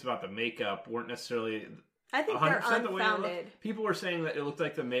complaints about the makeup weren't necessarily I think they're 100% the way it unfounded. looked. People were saying that it looked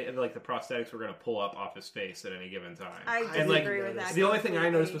like the prosthetics were going to pull up off his face at any given time. I And, like, disagree with that. the only thing I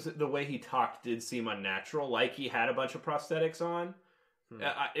completely. noticed was that the way he talked did seem unnatural, like he had a bunch of prosthetics on.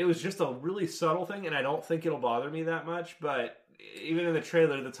 It was just a really subtle thing, and I don't think it'll bother me that much, but even in the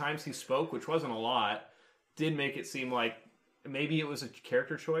trailer, the times he spoke, which wasn't a lot, did make it seem like maybe it was a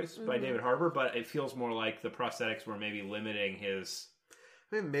character choice by David Harbour, but it feels more like the prosthetics were maybe limiting his...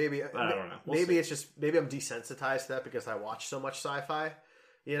 I mean, maybe I don't know. We'll maybe see. it's just maybe I'm desensitized to that because I watch so much sci-fi,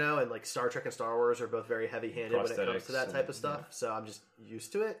 and like Star Trek and Star Wars are both very heavy-handed when it comes to that Prosthetics type of stuff. So I'm just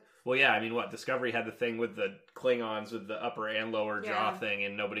used to it. Well, yeah, I mean, Discovery had the thing with the Klingons with the upper and lower jaw Yeah. thing,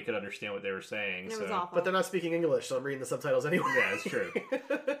 and nobody could understand what they were saying. It so. was awful. But they're not speaking English, so I'm reading the subtitles anyway. Yeah, it's true.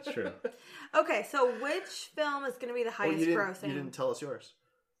 It's true. Okay, so which film is going to be the Oh, highest grossing? you didn't tell us yours.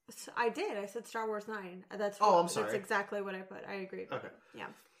 So I did. I said Star Wars 9. That's Oh, I'm sorry. That's exactly what I put. I agree. Okay. Yeah.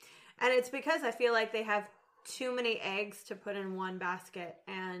 And it's because I feel like they have too many eggs to put in one basket,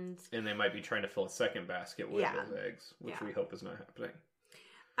 and And they might be trying to fill a second basket with Yeah. those eggs, which Yeah. we hope is not happening.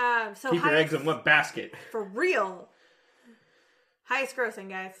 so Keep your eggs highest- in one basket. for real. Highest grossing,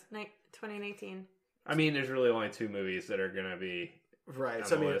 guys, 2018. I mean, there's really only two movies that are going to be... Right. On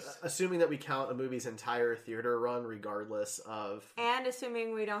So I the mean, list. assuming that we count a movie's entire theater run, regardless of And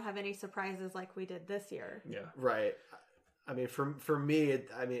assuming we don't have any surprises like we did this year. Yeah. right. I mean, for me,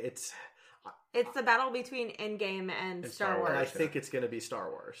 it's It's the battle between Endgame and Star Star Wars. and I Wars. think it's going to be Star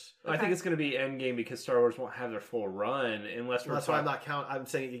Wars. I think it's going to be Endgame because Star Wars won't have their full run unless we're That's why I'm not count. I'm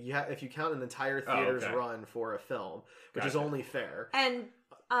saying if you count an entire theater's okay. run for a film, which is Gotcha. only fair. And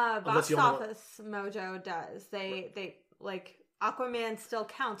Unless Box you only want- Office Mojo does. They like Aquaman still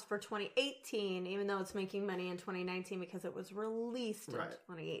counts for 2018, even though it's making money in 2019 because it was released in Right.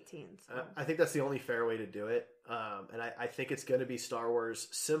 2018. So. I think that's the only fair way to do it. And I think it's going to be Star Wars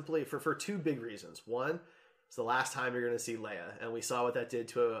simply for two big reasons. One, it's the last time you're going to see Leia. And we saw what that did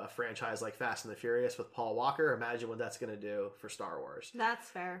to a franchise like Fast and the Furious with Paul Walker. Imagine what that's going to do for Star Wars. That's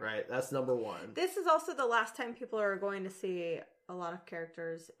fair. Right? That's number one. This is also the last time people are going to see a lot of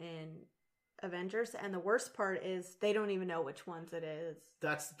characters in Avengers, and the worst part is they don't even know which ones it is.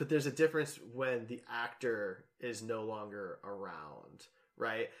 But there's a difference when the actor is no longer around,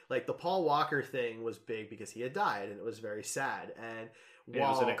 right? Like the Paul Walker thing was big because he had died, and it was very sad. And It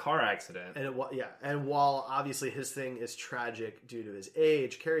was in a car accident. and while obviously his thing is tragic due to his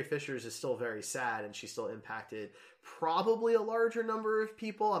age, Carrie Fisher's is still very sad, and she still impacted probably a larger number of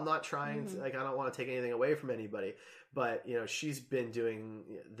people. I'm not trying to, I don't want to take anything away from anybody, but she's been doing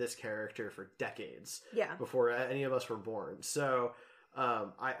this character for decades. Yeah. Before any of us were born. So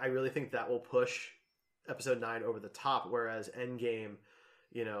I really think that will push Episode 9 over the top, whereas Endgame,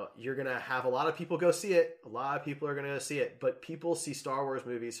 you're going to have a lot of people go see it. A lot of people are going to go see it, but people see Star Wars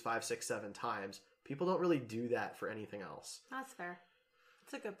movies 5, 6, 7 times. People don't really do that for anything else. That's fair.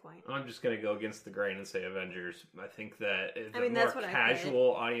 That's a good point. I'm just going to go against the grain and say Avengers. I think that the mean, more that's what I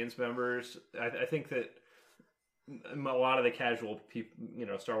casual audience members, I think that a lot of the casual people,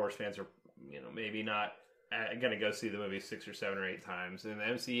 Star Wars fans are, maybe not going to go see the movie 6 or 7 or 8 times. And the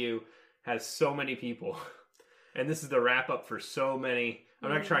MCU has so many people. And this is the wrap up for so many. I'm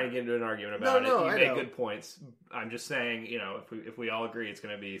not trying to get into an argument about it. You I make know. good points. I'm just saying, if we all agree, it's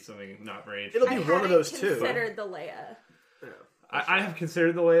going to be something not very It'll interesting. be one of those two. Considered the Leia. I have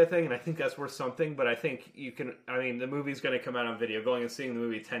considered the Leia thing, and I think that's worth something, but I think you can... I mean, the movie's going to come out on video. Going and seeing the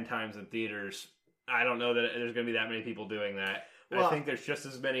movie 10 times in theaters, I don't know that there's going to be that many people doing that. Well, I think there's just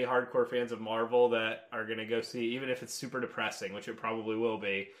as many hardcore fans of Marvel that are going to go see, even if it's super depressing, which it probably will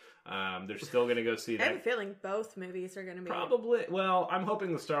be, they're still going to go see I have a that. feeling both movies are going to be... Probably. Well, I'm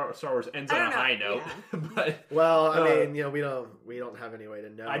hoping the Star Wars ends I on a don't know, high note, yeah. but... Well, I mean, we don't have any way to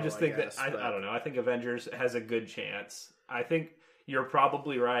know. I just think guess, that but- I don't know. I think Avengers has a good chance. I think you're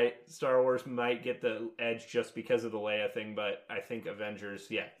probably right. Star Wars might get the edge just because of the Leia thing, but I think Avengers,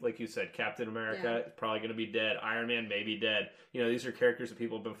 like you said, Captain America is probably going to be dead. Iron Man may be dead. These are characters that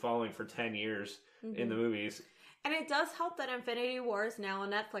people have been following for 10 years in the movies. And it does help that Infinity War is now on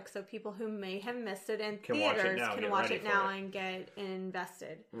Netflix, so people who may have missed it in Can watch it theaters now, can get watch ready it for now it. and get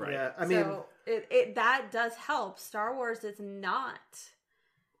invested. Right. Yeah, I mean, so that does help. Star Wars is not.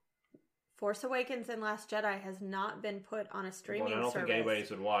 Force Awakens and Last Jedi has not been put on a streaming Well, I don't service. think anybody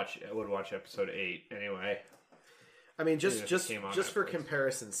would watch episode 8 anyway. I mean, Even if it just came on for Netflix.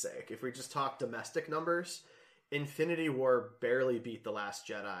 comparison's sake, if we just talk domestic numbers, Infinity War barely beat The Last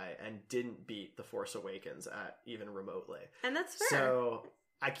Jedi and didn't beat The Force Awakens at even remotely. And that's fair. So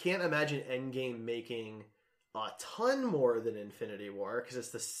I can't imagine Endgame making a ton more than Infinity War because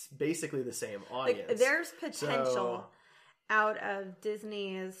it's basically the same audience. Like, there's potential So- out of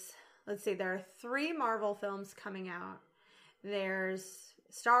Disney's. Let's see, there are 3 Marvel films coming out. There's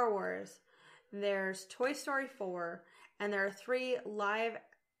Star Wars. There's Toy Story 4. And there are 3 live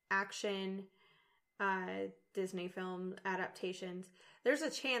action Disney film adaptations. There's a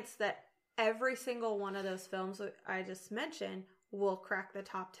chance that every single one of those films that I just mentioned will crack the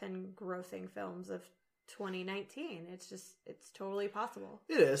top 10 grossing films of 2019. It's totally possible.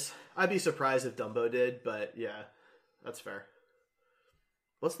 It is. I'd be surprised if Dumbo did, but yeah, that's fair.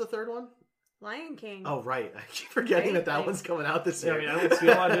 What's the third one? Lion King. Oh, right. I keep forgetting Right? that one's coming out this Yeah, year. I mean, I don't see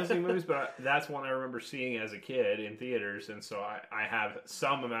a lot of Disney movies, but that's one I remember seeing as a kid in theaters, and so I have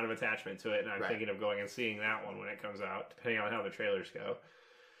some amount of attachment to it, and I'm Right. thinking of going and seeing that one when it comes out, depending on how the trailers go.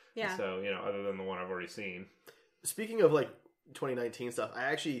 Yeah. So, other than the one I've already seen. Speaking of, like, 2019 stuff, I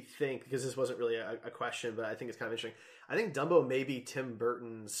actually think, because this wasn't really a question, but I think it's kind of interesting, I think Dumbo may be Tim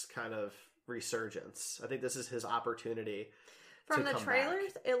Burton's kind of resurgence. I think this is his opportunity From to the come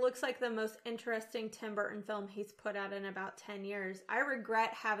trailers, back. it looks like the most interesting Tim Burton film he's put out in about 10 years. I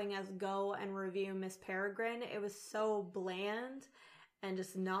regret having us go and review Miss Peregrine. It was so bland and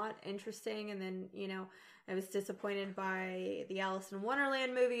just not interesting. And then, I was disappointed by the Alice in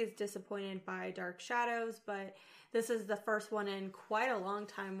Wonderland movies, disappointed by Dark Shadows, but this is the first one in quite a long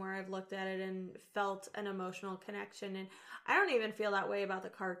time where I've looked at it and felt an emotional connection. And I don't even feel that way about the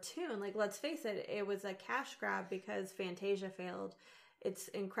cartoon. Like, let's face it, it was a cash grab because Fantasia failed. It's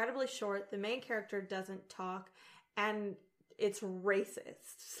incredibly short. The main character doesn't talk, and it's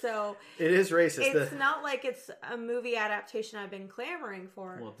racist. So It is racist. it's not like it's a movie adaptation I've been clamoring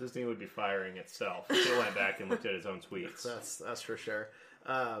for. Well, Disney would be firing itself if it went back and looked at its own tweets. That's for sure.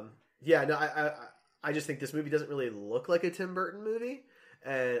 Yeah, no, I just think this movie doesn't really look like a Tim Burton movie,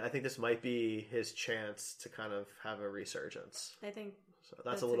 and I think this might be his chance to kind of have a resurgence. I think So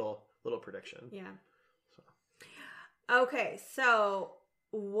that's a little prediction. yeah. Okay, so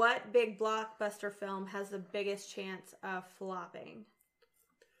what big blockbuster film has the biggest chance of flopping?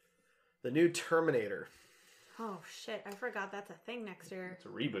 The new Terminator. Oh shit, I forgot that's a thing next year. It's a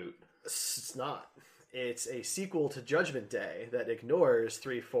reboot. It's not. It's a sequel to Judgment Day that ignores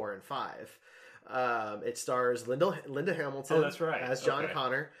 3, 4, and 5. It stars Linda Hamilton Oh, that's right. as John Okay.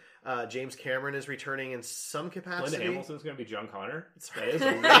 Connor. James Cameron is returning in some capacity. Linda Hamilton's going to be John Connor? That is a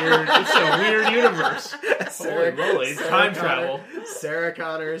weird, it's a weird universe. Holy moly, time travel. Sarah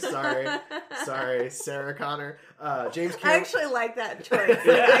Connor, sorry, Sarah Connor. James I Cameron. actually like that choice.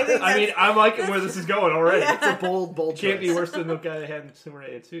 Yeah. I think I'm liking where this is going already. It's a bold Can't be choice. worse than the guy that had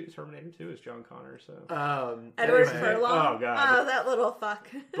Terminator 2 is John Connor. So Edward anyway. Furlong. Oh, God. Oh, that little fuck.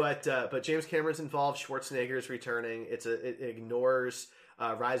 But James Cameron's involved. Schwarzenegger's returning. It ignores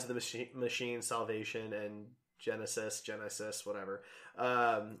Rise of the Machine, Salvation, and Genesis, whatever.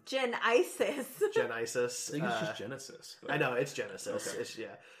 Gen-Isis. Genesis. I think it's just Genesis. I know it's Genesis. Okay. It's,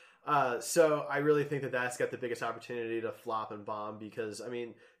 yeah. So I really think that's got the biggest opportunity to flop and bomb because I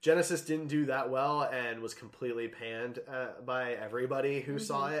mean Genesis didn't do that well and was completely panned by everybody who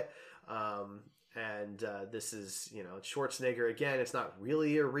saw it. And this is Schwarzenegger again. It's not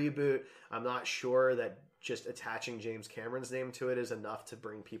really a reboot. I'm not sure that just attaching James Cameron's name to it is enough to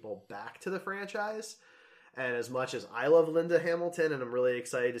bring people back to the franchise. And as much as I love Linda Hamilton and I'm really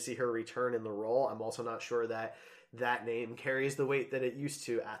excited to see her return in the role, I'm also not sure that that name carries the weight that it used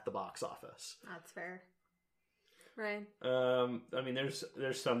to at the box office. That's fair. Right. I mean,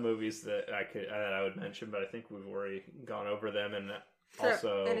 there's some movies that I would mention, but I think we've already gone over them. And So,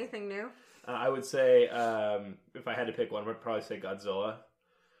 also, anything new? I would say if I had to pick one, I'd probably say Godzilla.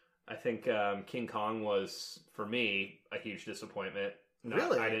 I think King Kong was, for me, a huge disappointment.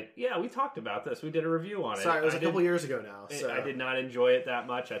 Really? Yeah, we talked about this. We did a review on it. Sorry, it was a couple years ago now. So. I did not enjoy it that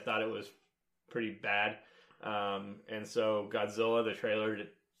much. I thought it was pretty bad. And so Godzilla, the trailer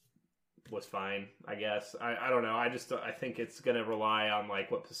was fine, I guess. I don't know. I think it's going to rely on like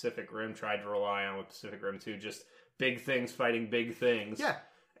what Pacific Rim tried to rely on with Pacific Rim 2, just big things fighting big things. Yeah.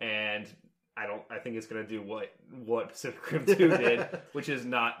 And I think it's going to do what Pacific Rim 2 did, which is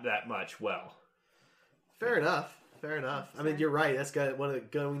not that much well. Fair enough. I mean, you're right. That's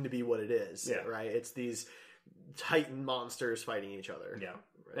going to be what it is. Yeah. Right. It's these Titan monsters fighting each other. Yeah.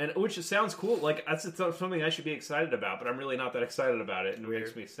 And which sounds cool. Like, that's something I should be excited about, but I'm really not that excited about it, and it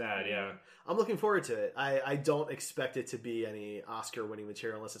makes me sad. Yeah. I'm looking forward to it. I don't expect it to be any Oscar-winning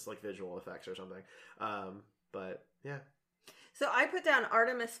material unless it's like visual effects or something. But yeah. So I put down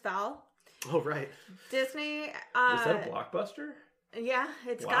Artemis Fowl. Oh, right. Disney. Is that a blockbuster? Yeah,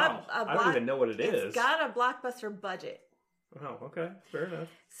 it's Wow. got a I don't even know what it is. It's got a blockbuster budget. Oh, okay. Fair enough.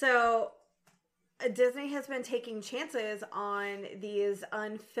 So Disney has been taking chances on these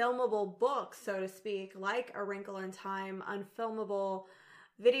unfilmable books, so to speak, like A Wrinkle in Time, unfilmable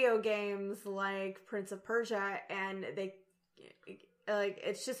video games like Prince of Persia, and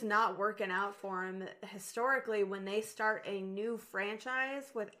it's just not working out for them. Historically, when they start a new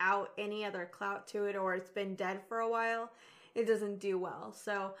franchise without any other clout to it, or it's been dead for a while, it doesn't do well.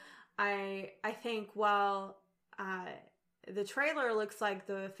 So I think while the trailer looks like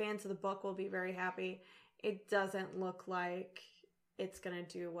the fans of the book will be very happy, it doesn't look like it's going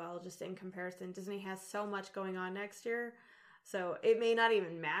to do well just in comparison. Disney has so much going on next year, so it may not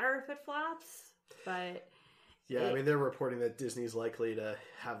even matter if it flops, but... Yeah, I mean, they're reporting that Disney's likely to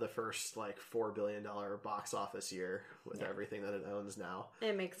have the first, like, $4 billion box office year with everything that it owns now.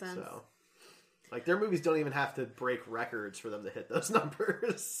 It makes sense. So, like, their movies don't even have to break records for them to hit those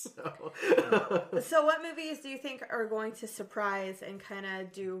numbers. So what movies do you think are going to surprise and kind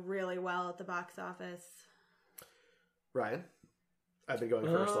of do really well at the box office? Ryan? I've been going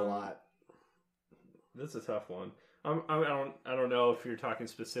first a lot. This is a tough one. I don't know if you're talking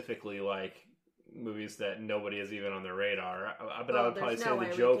specifically, like, movies that nobody is even on their radar, but I would probably say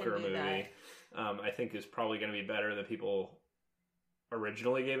the Joker movie I think is probably going to be better than people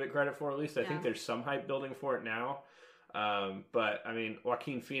originally gave it credit for. At least I think there's some hype building for it now, but I mean,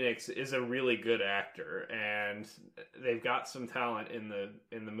 Joaquin Phoenix is a really good actor, and they've got some talent in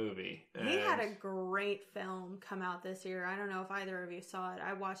the movie. He had a great film come out this year. I don't know if either of you saw it.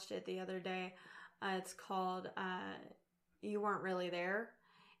 I watched it the other day. It's called You Weren't Really There.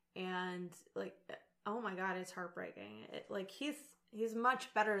 And like, oh my god, it's heartbreaking. He's much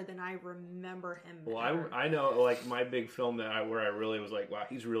better than I remember him. Well, I know, like, my big film where I really was like, wow,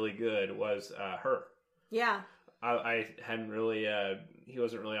 he's really good was Her. Yeah. I hadn't really he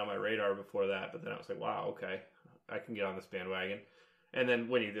wasn't really on my radar before that, but then I was like, wow, okay, I can get on this bandwagon. And then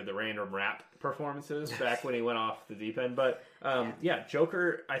when he did the random rap performances back when he went off the deep end. But,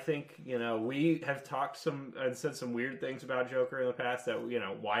 Joker, I think, we have talked and said some weird things about Joker in the past that,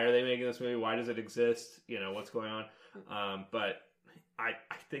 why are they making this movie? Why does it exist? What's going on? But I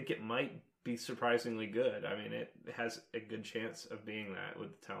think it might be surprisingly good. I mean, it has a good chance of being that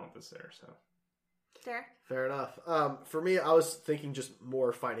with the talent that's there, so. Derek? Fair enough. For me, I was thinking just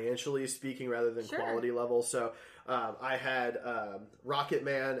more financially speaking rather than quality level. So I had Rocket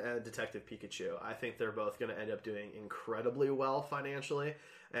Man and Detective Pikachu. I think they're both going to end up doing incredibly well financially.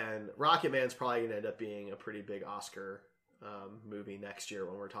 And Rocket Man's probably going to end up being a pretty big Oscar movie next year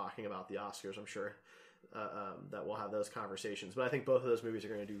when we're talking about the Oscars. I'm sure that we'll have those conversations. But I think both of those movies are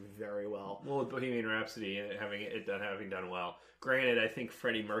going to do very well. Well, with Bohemian Rhapsody having done well. Granted, I think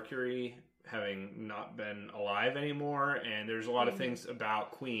Freddie Mercury having not been alive anymore, and there's a lot of things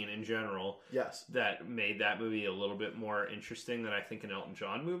about Queen in general that made that movie a little bit more interesting than I think an Elton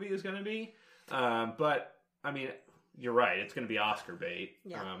John movie is going to be. But I mean, you're right, it's going to be Oscar bait,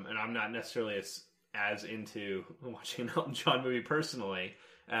 and I'm not necessarily as into watching an Elton John movie personally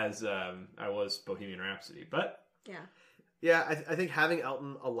as I was Bohemian Rhapsody, but yeah, I think having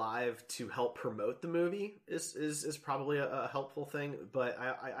Elton alive to help promote the movie is probably a helpful thing. But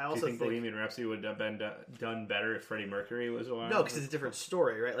I also think Bohemian Rhapsody would have been done better if Freddie Mercury was alive. No, because it's a different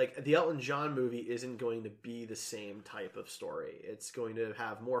story, right? Like, the Elton John movie isn't going to be the same type of story. It's going to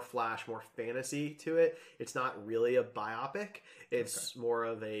have more flash, more fantasy to it. It's not really a biopic. It's more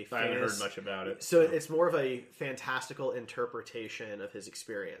of a I haven't heard much about it. So it's more of a fantastical interpretation of his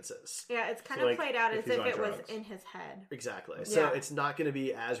experiences. Yeah, it's kind of played out as if it was in his head. Exactly. So it's not going to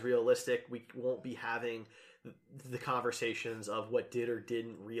be as realistic. We won't be having the conversations of what did or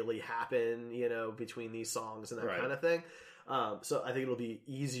didn't really happen, between these songs and that kind of thing. So I think it'll be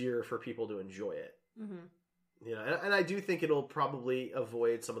easier for people to enjoy it. Mm-hmm. And I do think it'll probably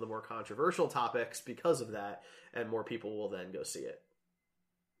avoid some of the more controversial topics because of that, and more people will then go see it.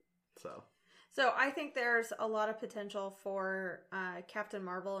 So I think there's a lot of potential for Captain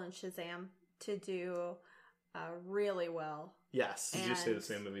Marvel and Shazam to do really well. Yes. Did you say the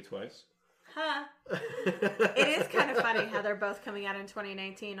same movie twice? Huh. It is kind of funny how they're both coming out in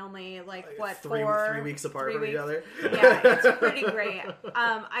 2019, only three weeks apart from each other. Yeah, it's pretty great.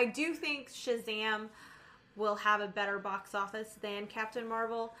 I do think Shazam will have a better box office than Captain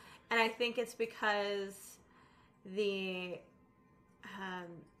Marvel, and I think it's because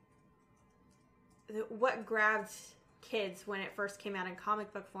what grabbed kids when it first came out in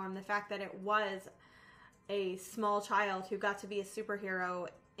comic book form, the fact that it was a small child who got to be a superhero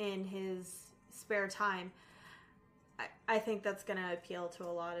in his spare time. I think that's going to appeal to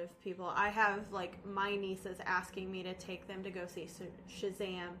a lot of people. I have, my nieces asking me to take them to go see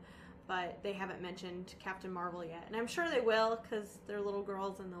Shazam, but they haven't mentioned Captain Marvel yet. And I'm sure they will, because they're little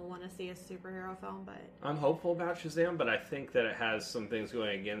girls and they'll want to see a superhero film, but... I'm hopeful about Shazam, but I think that it has some things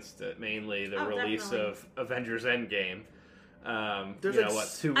going against it, mainly the release definitely. of Avengers Endgame. There's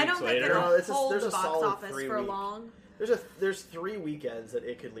 2 weeks I don't think later? it'll there's hold a the box solid office 3 for week. long. There's 3 weekends that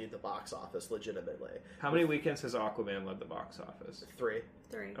it could lead the box office legitimately. How many weekends has Aquaman led the box office? 3.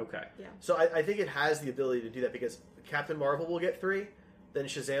 3. Okay. Yeah. So I think it has the ability to do that because Captain Marvel will get 3, then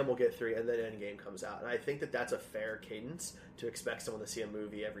Shazam will get 3, and then Endgame comes out. And I think that that's a fair cadence. To expect someone to see a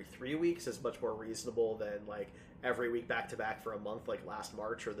movie every 3 weeks is much more reasonable than every week back to back for a month like last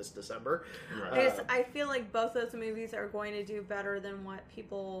March or this December. Right. I feel like both those movies are going to do better than what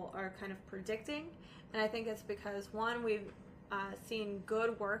people are kind of predicting. And I think it's because, one, we've seen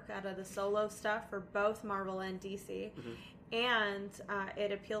good work out of the solo stuff for both Marvel and DC. Mm-hmm. And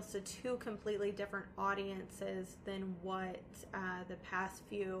it appeals to 2 completely different audiences than what the past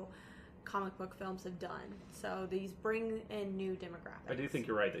few comic book films have done. So these bring in new demographics. I do think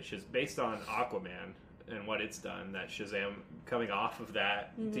you're right that based on Aquaman and what it's done, that Shazam, coming off of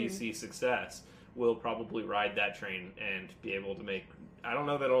that DC success, will probably ride that train and be able to make... I don't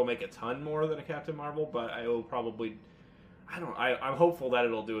know that it'll make a ton more than a Captain Marvel, but I will probably... I'm hopeful that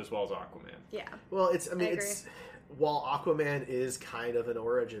it'll do as well as Aquaman. Yeah. Well, I agree. while Aquaman is kind of an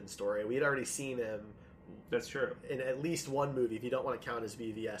origin story, we had already seen him. That's true. In at least one movie. If you don't want to count his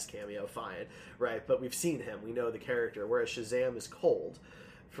BVS cameo, fine, right? But we've seen him. We know the character. Whereas Shazam is cold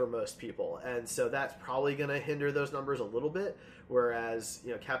for most people, and so that's probably going to hinder those numbers a little bit. Whereas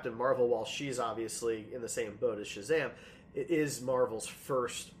Captain Marvel, while she's obviously in the same boat as Shazam, it is Marvel's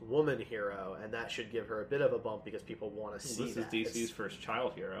first woman hero, and that should give her a bit of a bump because people want to see This that. is DC's first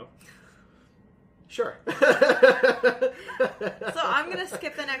child hero. Sure. So I'm going to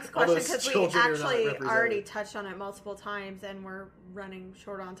skip the next All question those because we children are not actually represented. already touched on it multiple times and we're running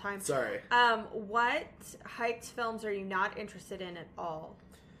short on time. Sorry. What hyped films are you not interested in at all?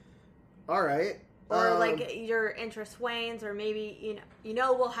 All right. Or your interest wanes, or maybe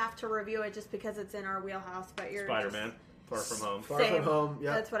we'll have to review it just because it's in our wheelhouse. But you're Spider-Man, Far From Home. Far Same. From Home.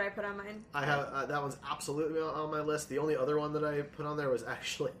 Yeah, That's what I put on mine. I have that one's absolutely on my list. The only other one that I put on there was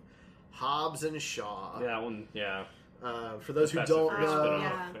actually Hobbs and Shaw. Yeah, that one. Yeah. For those who Fast and don't Furious know,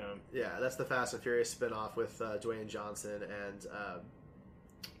 spin-off, yeah. yeah, that's the Fast and Furious spinoff with Dwayne Johnson and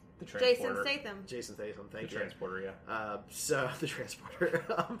The Jason Transporter. Statham. Jason Statham. The Thank you. Transporter, yeah. So the Transporter,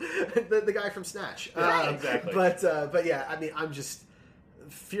 the guy from Snatch. Exactly. But yeah, I mean, I'm just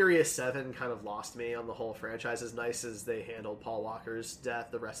Furious 7 kind of lost me on the whole franchise. As nice as they handled Paul Walker's death,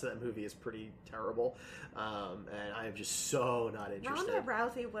 the rest of that movie is pretty terrible, and I am just so not interested. Ronda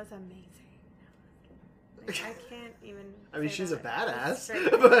Rousey was amazing. I can't even. I mean, say she's a that. badass.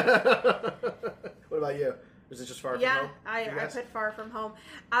 What about you? Is it just Far From Yeah, Home? I You guys? put Far From Home.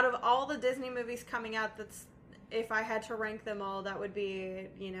 Out of all the Disney movies coming out, if I had to rank them all, that would be,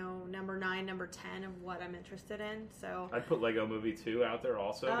 number 9, number 10 of what I'm interested in. So I'd put Lego Movie 2 out there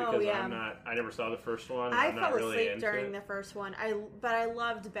also Oh, because yeah. I never saw the first one. I I'm fell not really asleep into during it. the first one. But I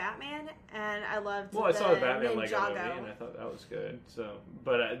loved Batman and I loved Well, I saw the Batman Ninjago. Lego movie and I thought that was good. So,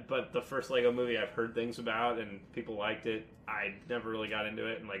 but the first Lego movie I've heard things about and people liked it. I never really got into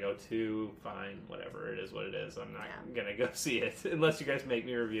it. And Lego 2, fine, whatever. It is what it is. I'm not gonna go see it unless you guys make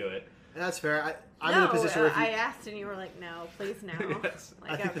me review it. And that's fair. I'm in a position where if you, I asked and you were like, no, please no. Yes.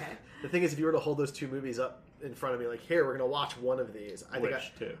 I Like, think okay. the thing is, if you were to hold those 2 movies up in front of me, like, here, we're going to watch one of these. I think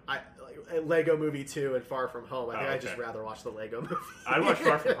Which two? Lego Movie 2 and Far From Home. I think I'd just okay. rather watch the Lego movie. I'd watch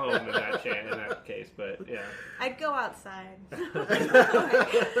Far From Home in that case, but yeah. I'd go outside.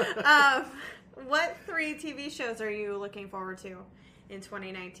 What 3 TV shows are you looking forward to in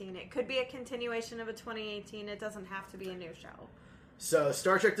 2019? It could be a continuation of a 2018. It doesn't have to be a new show. So,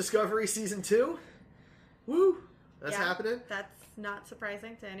 Star Trek Discovery Season 2. Woo! That's Yeah, happening. That's not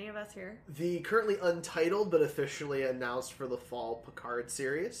surprising to any of us here. The currently untitled but officially announced for the fall Picard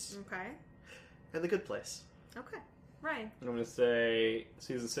series. Okay. And The Good Place. Okay. Ryan. I'm going to say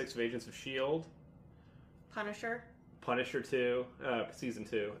Season 6 of Agents of S.H.I.E.L.D., Punisher. Punisher 2, Season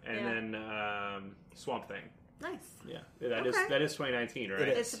 2, and Yeah. then Swamp Thing. Nice. Yeah, that is Okay. 2019, right?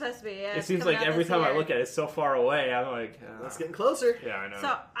 It It's supposed to be. Yeah, It it's seems coming like out every this time I year. look at it, it's so far away. I'm like, It's getting closer. yeah, I know.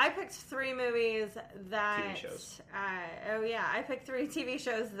 So I picked 3 movies that TV shows. I picked 3 TV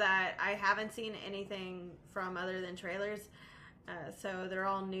shows that I haven't seen anything from other than trailers. So they're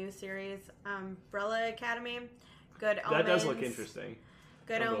all new series. Umbrella Academy, Good Omens. That does look interesting.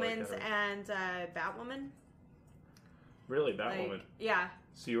 Good Umbrella Omens Academy. and Batwoman. Really, Batwoman. Like, yeah,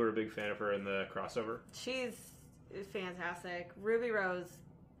 So you were a big fan of her in the crossover? she's fantastic. Ruby Rose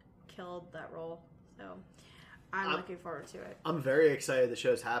killed that role. So I'm looking forward to it. I'm very excited the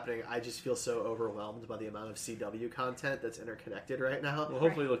show's happening. I just feel so overwhelmed by the amount of CW content that's interconnected right now. Well,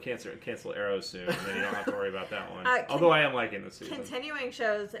 hopefully they'll cancel Arrow soon, and then you don't have to worry about that one. Can- Although I am liking the season. Continuing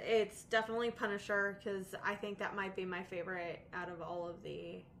shows, it's definitely Punisher because I think that might be my favorite out of all of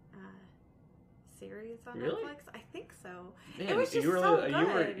the series on Really? Netflix. I think so. Man, it was just you so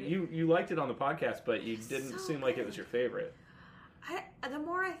really, good. you liked it on the podcast, but you didn't so seem like it was good. your favorite. The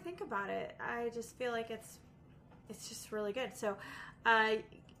more I think about it, I just feel like it's just really good. So,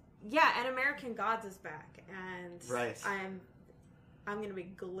 yeah, and American Gods is back, and Right. I'm gonna be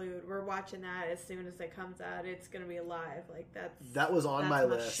glued. We're watching that as soon as it comes out. It's gonna be live. Like That was on that's my my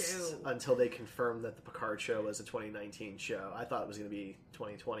list show. until they confirmed that the Picard show was a 2019 show. I thought it was going to be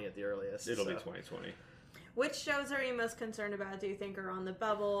 2020 at the earliest. It'll be so. 2020. Which shows are you most concerned about? Do you think are on the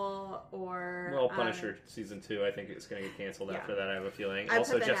bubble or? Well, Punisher season 2, I think it's going to get canceled yeah. after that. I have a feeling. I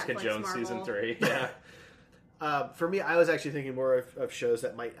Also, put the Jessica Netflix Jones Marvel. season 3. Yeah. For me, I was actually thinking more of shows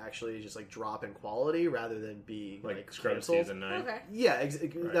that might actually just like drop in quality rather than be like Scrubs canceled. season 9. Okay. Yeah,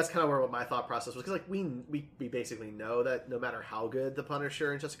 that's kind of where my thought process was because like we basically know that no matter how good the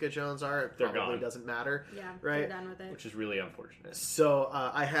Punisher and Jessica Jones are, it They're probably gone. doesn't matter. Yeah, right. we're done with it. Which is really unfortunate. So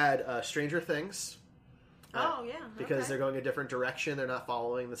I had Stranger Things. Oh yeah, Because okay. they're going a different direction. They're not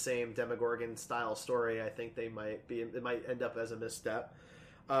following the same Demogorgon style story. I think it might end up as a misstep.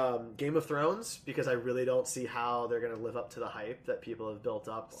 Game of Thrones, because I really don't see how they're going to live up to the hype that people have built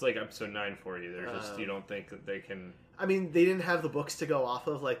up. It's like episode 9 for you. There's just you don't think that they can. I mean, they didn't have the books to go off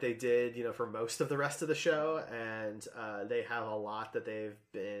of like they did, for most of the rest of the show, and they have a lot that they've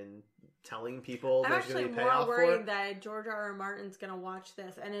been telling people I'm there's actually going to be more payoff worried for. that George R.R. Martin's going to watch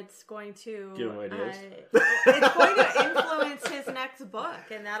this, and it's going to Give him ideas. it's going to influence his next book,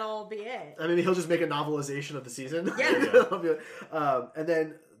 and that'll be it. I mean, he'll just make a novelization of the season. Yeah. And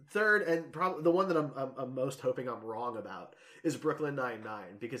then third, and probably the one that I'm most hoping I'm wrong about is Brooklyn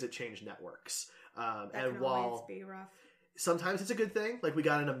Nine-Nine because it changed networks. That And can always while be rough. sometimes it's a good thing, like we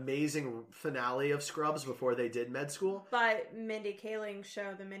got an amazing finale of Scrubs before they did Med School. But Mindy Kaling's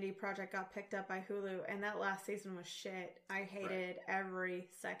show, The Mindy Project, got picked up by Hulu, and that last season was shit. I hated every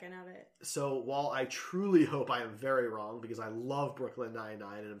second of it. So while I truly hope I am very wrong because I love Brooklyn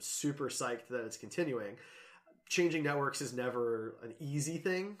Nine-Nine and I'm super psyched that it's continuing, changing networks is never an easy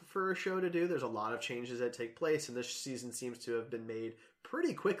thing for a show to do. There's a lot of changes that take place, and this season seems to have been made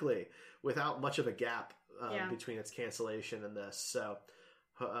pretty quickly without much of a gap between its cancellation and this. So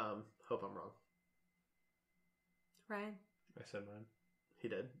hope I'm wrong. Ryan? I said mine. He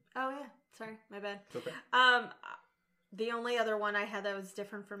did. Oh, yeah. Sorry. My bad. Okay. The only other one I had that was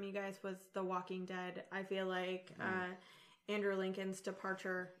different from you guys was The Walking Dead. I feel like Andrew Lincoln's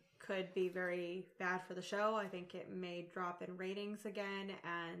departure could be very bad for the show. I think it may drop in ratings again,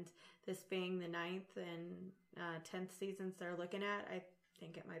 and this being the 9th and 10th seasons they're looking at, I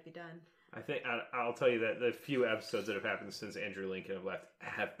think it might be done. I think I'll tell you that the few episodes that have happened since Andrew Lincoln have left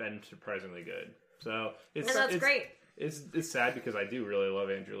have been surprisingly good. So it's great. It's sad because I do really love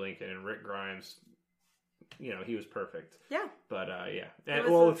Andrew Lincoln and Rick Grimes. He was perfect. Yeah. But yeah,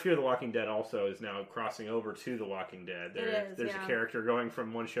 and Fear the Walking Dead also is now crossing over to The Walking Dead. There's a character going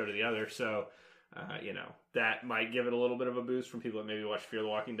from one show to the other, so that might give it a little bit of a boost from people that maybe watch Fear the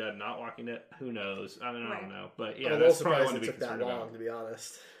Walking Dead, not Walking Dead. Who knows? I don't know. But yeah, that's probably one to be concerned about. To be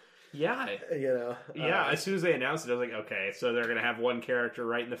honest. Yeah. As soon as they announced it, I was like, okay, so they're going to have one character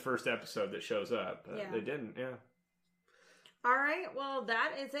right in the first episode that shows up. But they didn't, All right, well,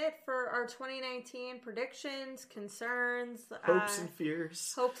 that is it for our 2019 predictions, concerns, hopes and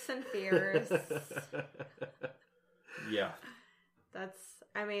fears. Hopes and fears. Yeah.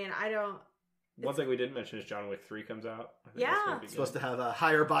 I don't... One thing we didn't mention is John Wick 3 comes out. I think Yeah. that's gonna be It's supposed to have a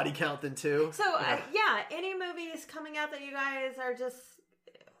higher body count than 2. So, any movies coming out that you guys are just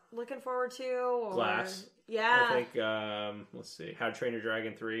looking forward to? Or... Glass. Yeah. I think, let's see, How to Train Your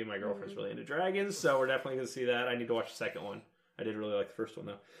Dragon 3. My girlfriend's really into dragons, so we're definitely going to see that. I need to watch the second one. I did really like the first one,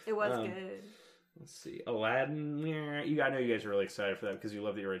 though. It was good. Let's see. Aladdin. Yeah, I know you guys are really excited for that because you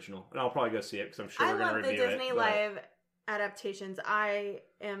love the original. And I'll probably go see it because I'm sure we're going to review it. I love the Disney Live adaptations, I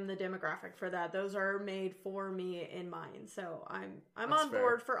am the demographic for that. Those are made for me in mind. So I'm That's on fair.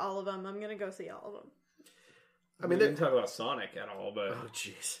 board for all of them. I'm going to go see all of them. I mean, we didn't talk about Sonic at all, but Oh,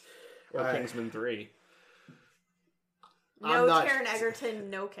 jeez. or Kingsman 3. I'm No not- Taron Egerton,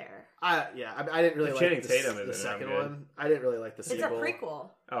 no care. I didn't really If like Channing the, Tatum is the in it, I'm second good. one. I didn't really like the It's a sequel. prequel.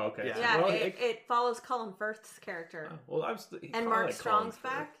 Oh, okay. Yeah. Yeah, Well, it follows Colin Firth's character. well, I'm And Mark Strong's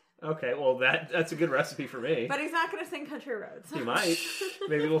back. Okay, well that's a good recipe for me. But he's not going to sing Country Roads. He might.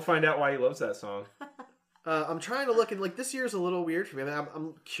 Maybe we'll find out why he loves that song. I'm trying to look, and like this year's a little weird for me. I mean,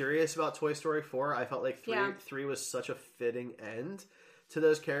 I'm curious about Toy Story 4. I felt like 3 was such a fitting end to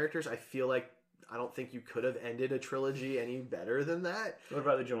those characters. I feel like I don't think you could have ended a trilogy any better than that. What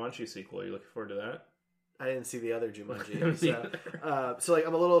about the Jumanji sequel? Are you looking forward to that? I didn't see the other Jumanji. Me so like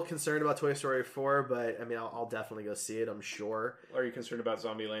I'm a little concerned about Toy Story 4, but I mean I'll definitely go see it, I'm sure. Are you concerned about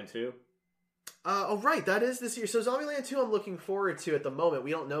Zombieland 2? Oh right, that is this year. So Zombieland 2 I'm looking forward to at the moment.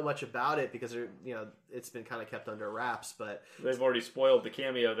 We don't know much about it because it's been kind of kept under wraps, but They've already spoiled the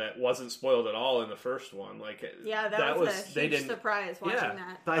cameo that wasn't spoiled at all in the first one. Like Yeah, that was a they huge didn't surprise watching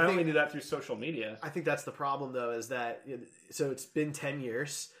that. But I only knew that through social media. I think that's the problem though, is that so it's been 10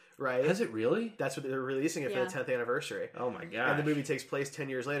 years, right? Has it really? That's what they're releasing it Yeah. for the 10th anniversary. Oh my god! And the movie takes place 10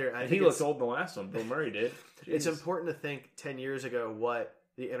 years later. And I And think he looked it's, old in the last one. Bill Murray did. it's Jeez. important to think 10 years ago what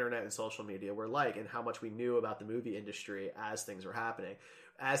the internet and social media were like and how much we knew about the movie industry as things were happening.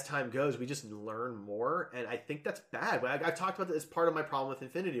 As time goes, we just learn more, and I think that's bad. I've talked about this as part of my problem with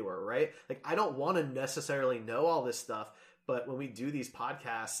Infinity War, right? Like, I don't want to necessarily know all this stuff, but when we do these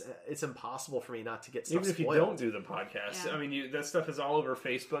podcasts, it's impossible for me not to get stuff Even if you spoiled. don't do the podcast, Yeah. I mean, that stuff is all over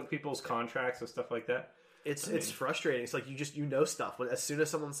Facebook, people's contracts and stuff like that. It's frustrating. It's like you know stuff. As soon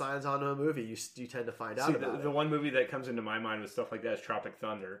as someone signs on to a movie, you tend to find out See, about the it. one movie that comes into my mind with stuff like that is Tropic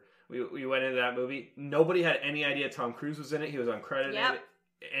Thunder. We went into that movie. Nobody had any idea Tom Cruise was in it. He was uncredited. Yep.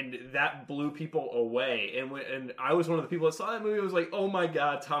 And that blew people away. And I was one of the people that saw that movie and was like, oh my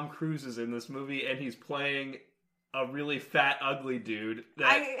god, Tom Cruise is in this movie and he's playing a really fat, ugly dude that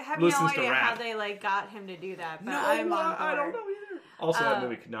I have no listens to idea rap. how they got him to do that, but No, I'm on board. I don't know either. Also, that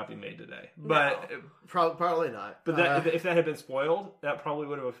movie could not be made today. But Probably not. But that, if that had been spoiled, that probably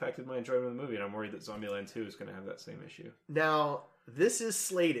would have affected my enjoyment of the movie, and I'm worried that Zombieland 2 is going to have that same issue. Now, this is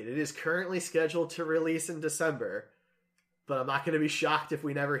slated. It is currently scheduled to release in December, but I'm not going to be shocked if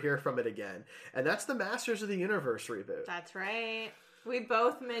we never hear from it again. And that's the Masters of the Universe reboot. That's right. We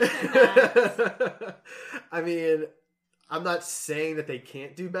both mentioned that. I mean, I'm not saying that they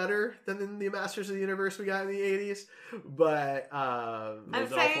can't do better than in the Masters of the Universe we got in the 80s, but I'm Dolph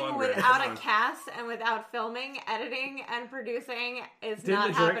saying Lundgren. without Come a on. cast and without filming, editing, and producing is Didn't not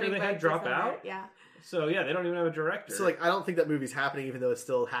the director happening they by had drop December. out? Yeah. So, yeah, they don't even have a director. so like I don't think that movie's happening even though it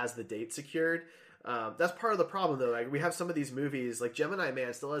still has the date secured. That's part of the problem though. Like we have some of these movies, like Gemini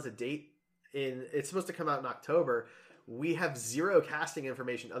Man still has a date it's supposed to come out in October. We have zero casting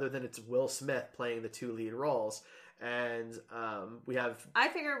information other than it's Will Smith playing the two lead roles. And we have, I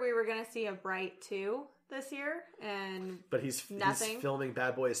figured we were going to see a Bright 2 this year, but he's nothing. filming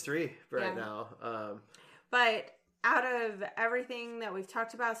Bad Boys 3 right Yeah. now. But out of everything that we've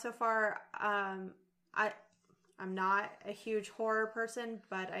talked about so far, I'm not a huge horror person,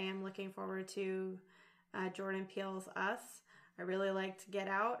 but I am looking forward to Jordan Peele's Us. I really liked Get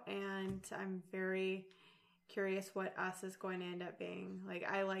Out, and I'm very curious what Us is going to end up being. Like,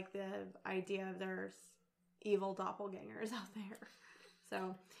 I like the idea of there's evil doppelgangers out there.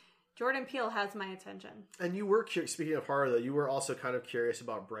 So Jordan Peele has my attention. And you were speaking of horror though, you were also kind of curious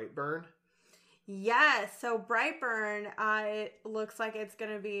about Brightburn. Yes, so Brightburn, it looks like it's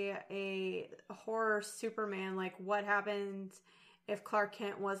going to be a horror Superman. Like, what happened if Clark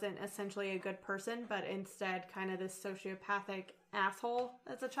Kent wasn't essentially a good person, but instead kind of this sociopathic asshole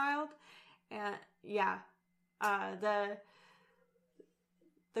as a child? And yeah, the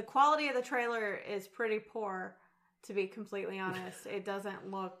quality of the trailer is pretty poor, to be completely honest. It doesn't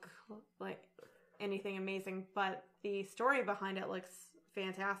look like anything amazing, but the story behind it looks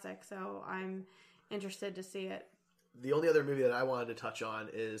fantastic, so I'm interested to see it. The only other movie that I wanted to touch on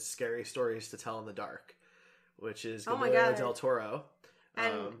is Scary Stories to Tell in the Dark, which is Oh my Guillermo God. del Toro.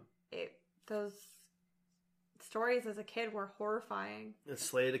 And those stories as a kid were horrifying. It's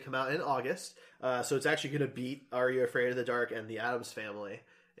slated to come out in August, so it's actually going to beat Are You Afraid of the Dark and The Addams Family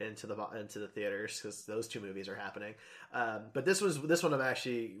into the theaters because those two movies are happening. But this one I'm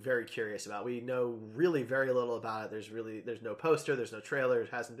actually very curious about. We know really very little about it. There's no poster, there's no trailer, there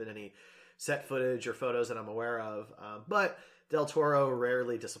hasn't been any set footage or photos that I'm aware of. But Del Toro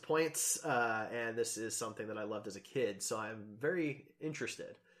rarely disappoints, and this is something that I loved as a kid, so I'm very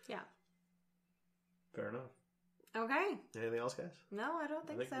interested. Yeah. Fair enough. Okay. Anything else, guys? No, I don't I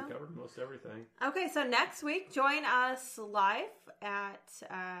think think so. we covered most everything. Okay, so next week, join us live at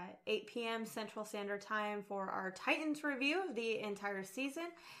 8 p.m. Central Standard Time for our Titans review of the entire season.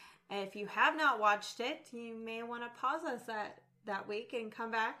 And if you have not watched it, you may want to pause us that week and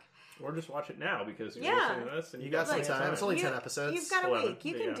come back. Or just watch it now because you're Yeah. listening to this. And You got some time. It's only 10 episodes. You've got a 11. week.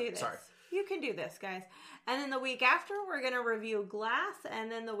 You can Yeah. do this. Sorry. You can do this, guys. And then the week after, we're going to review Glass.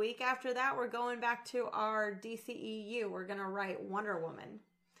 And then the week after that, we're going back to our DCEU. We're going to write Wonder Woman.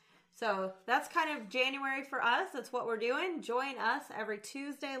 So that's kind of January for us. That's what we're doing. Join us every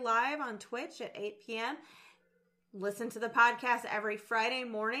Tuesday live on Twitch at 8 p.m. Listen to the podcast every Friday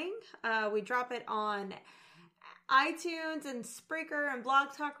morning. We drop it on iTunes and Spreaker and Blog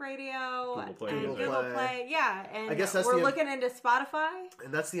Talk Radio Google Play and Music. Google Play. Yeah, and I guess that's we're the- looking into Spotify.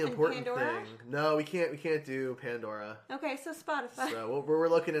 And that's the important Pandora? thing. No, we can't do Pandora. Okay, so Spotify. So we're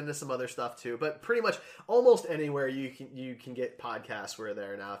looking into some other stuff too. But pretty much almost anywhere you can get podcasts, we're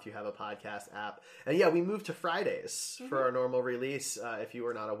there now if you have a podcast app. And yeah, we moved to Fridays for our normal release. If you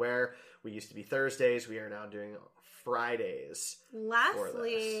were not aware, we used to be Thursdays. We are now doing Fridays.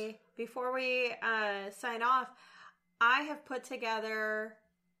 Lastly, before we sign off, I have put together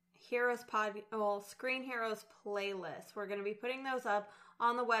Screen Heroes playlists. We're going to be putting those up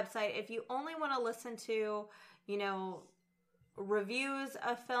on the website. If you only want to listen to, reviews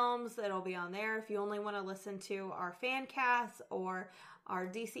of films, that'll be on there. If you only want to listen to our fan casts or our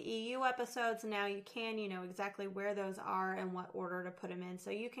DCEU episodes, now you can. You know exactly where those are and what order to put them in. So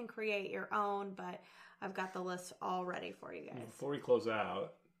you can create your own, but I've got the list all ready for you guys. Before we close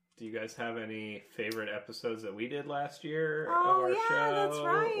out, do you guys have any favorite episodes that we did last year Oh, of our yeah, show? that's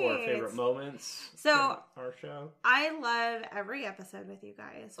right. Or favorite moments So- from our show? I love every episode with you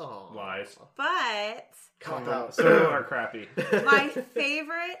guys, Oh, Lies. but Cop out. So are crappy. my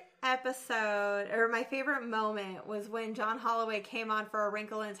favorite episode or my favorite moment was when John Holloway came on for A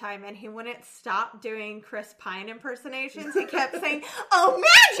Wrinkle in Time and he wouldn't stop doing Chris Pine impersonations. He kept saying,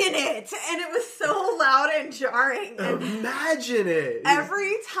 "Imagine it!" And it was so loud and jarring. And Imagine it.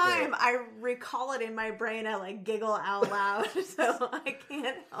 every time I recall it in my brain, I like giggle out loud. So I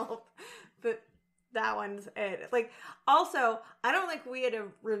can't help but that one's it. Like, also, I don't think we had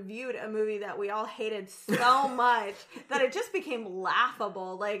reviewed a movie that we all hated so much that it just became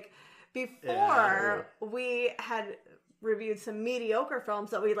laughable. Like, before we had reviewed some mediocre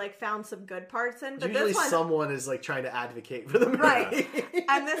films that we like found some good parts in, but Usually this one, someone is like trying to advocate for the movie. right?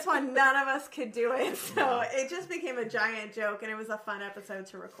 And this one, none of us could do it, so it just became a giant joke, and it was a fun episode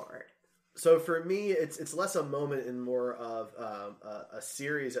to record. So for me, it's less a moment and more of a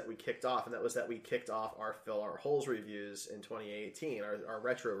series that we kicked off, and that was that we kicked off our Fill Our Holes reviews in 2018, our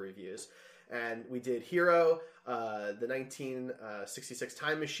retro reviews. And we did Hero, the 1966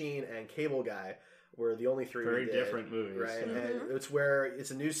 Time Machine, and Cable Guy were the only three Very we did. different movies. Right? Yeah. And it's where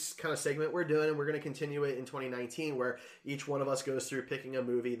it's a new kind of segment we're doing, and we're going to continue it in 2019, where each one of us goes through picking a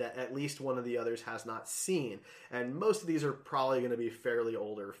movie that at least one of the others has not seen. And most of these are probably going to be fairly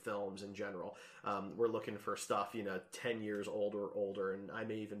older films in general. We're looking for stuff, 10 years old or older, and I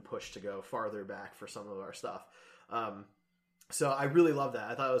may even push to go farther back for some of our stuff. So I really love that.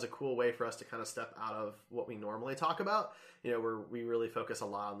 I thought it was a cool way for us to kind of step out of what we normally talk about. Where we really focus a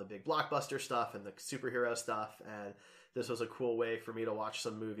lot on the big blockbuster stuff and the superhero stuff. And this was a cool way for me to watch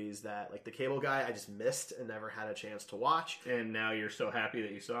some movies that, like The Cable Guy, I just missed and never had a chance to watch. And now you're so happy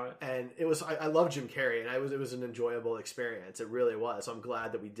that you saw it? And it was, I love Jim Carrey, and it was an enjoyable experience. It really was. So I'm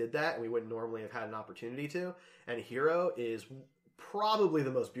glad that we did that, and we wouldn't normally have had an opportunity to. And Hero is probably the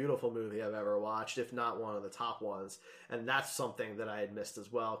most beautiful movie I've ever watched, if not one of the top ones. And that's something that I had missed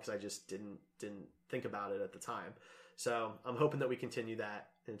as well, because I just didn't think about it at the time. So I'm hoping that we continue that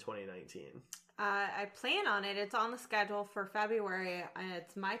in 2019. I plan on it. It's on the schedule for February.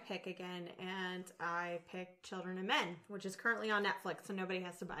 It's my pick again, and I picked Children of Men, which is currently on Netflix, so nobody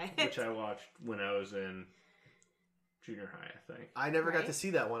has to buy it. Which I watched when I was in junior high, I think. I never got Right. to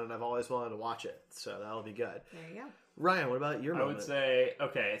see that one, and I've always wanted to watch it. So that'll be good. There you go. Ryan, what about your I moment? would say,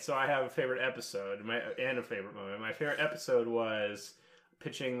 okay, so I have a favorite episode and a favorite moment. My favorite episode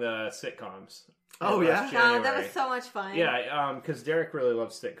pitching the sitcoms. Oh, last yeah? Oh, January. that was so much fun. Yeah, because Derek really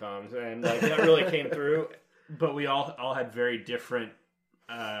loves sitcoms, and that really came through. But we all had very different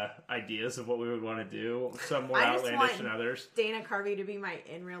ideas of what we would want to do. Some more I just outlandish want than others. Dana Carvey to be my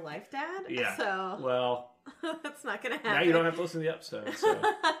in real life dad. Yeah. So Well, that's not going to happen. now you don't have to listen to the episode. So,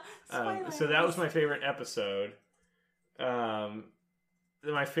 Spoilers. so that was my favorite episode.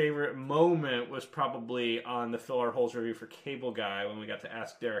 my favorite moment was probably on the Phil R. Holes review for Cable Guy when we got to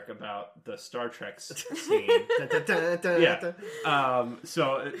ask Derek about the Star Trek scene.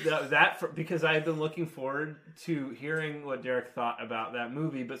 So because I had been looking forward to hearing what Derek thought about that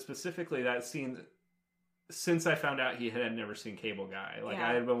movie, but specifically that scene, since I found out he had never seen Cable Guy.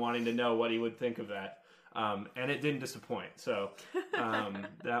 I had been wanting to know what he would think of that. And it didn't disappoint. So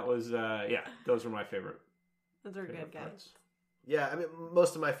that was, those were my favorite. Those are good, guys. Parts. Yeah, I mean,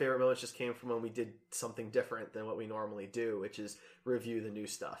 most of my favorite moments just came from when we did something different than what we normally do, which is review the new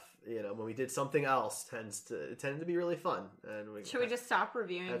stuff. You know, when we did something else, it tended to be really fun. And should we just stop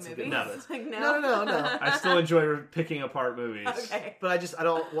reviewing movies? No. I still enjoy picking apart movies. Okay. But I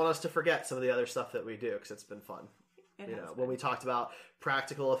don't want us to forget some of the other stuff that we do, because it's been fun. When we talked about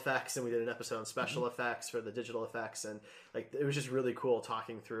practical effects and we did an episode on special effects for the digital effects, and it was just really cool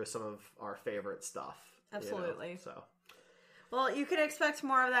talking through some of our favorite stuff. Absolutely. So. Well, you can expect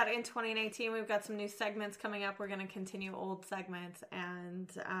more of that in 2019. We've got some new segments coming up. We're going to continue old segments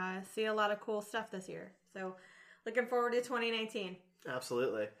and see a lot of cool stuff this year. So, looking forward to 2019.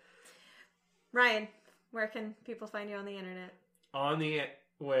 Absolutely. Ryan, where can people find you on the internet? On the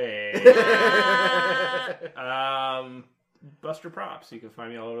way. Buster Props. You can find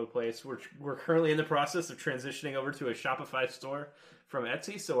me all over the place. We're currently in the process of transitioning over to a Shopify store from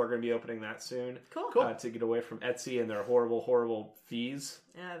Etsy, so we're going to be opening that soon. Cool. To get away from Etsy and their horrible, horrible fees.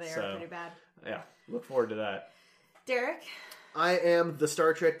 Yeah, they are pretty bad. Yeah, look forward to that. Derek? I am the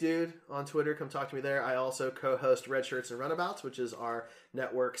Star Trek Dude on Twitter. Come talk to me there. I also co-host Red Shirts and Runabouts, which is our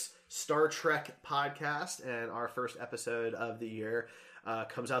network's Star Trek podcast, and our first episode of the year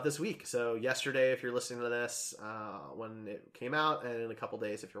comes out this week. So yesterday, if you're listening to this, when it came out, and in a couple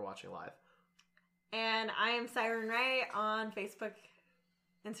days if you're watching live. And I am Siren Ray on Facebook,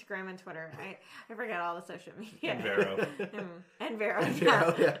 Instagram, and Twitter. I forget all the social media. And Vero. And Vero.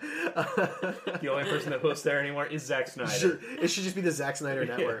 Yeah. The only person that posts there anymore is Zack Snyder. It should just be the Zack Snyder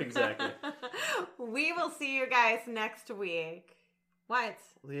Network. Yeah, exactly. We will see you guys next week. What?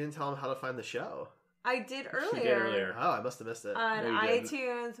 Well, you didn't tell them how to find the show. I did earlier. She did earlier. Oh, I must have missed it. On No,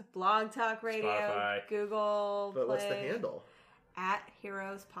 iTunes, Blog Talk Radio, Spotify. Google But Play. what's the handle? At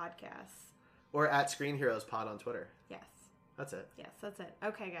Heroes Podcast. Or at Screen Heroes Pod on Twitter. Yes. That's it. Yes, that's it.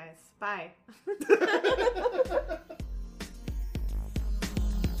 Okay, guys. Bye.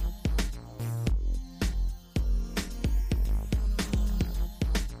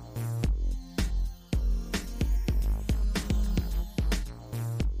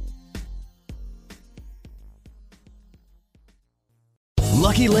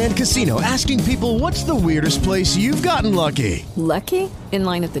 Lucky Land Casino, asking people, what's the weirdest place you've gotten lucky? Lucky? In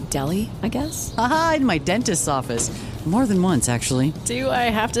line at the deli, I guess? Aha, in my dentist's office. More than once, actually. Do I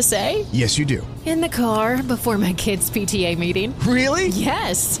have to say? Yes, you do. In the car before my kids' PTA meeting. Really?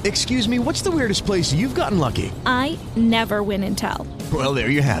 Yes. Excuse me, what's the weirdest place you've gotten lucky? I never win and tell. Well, there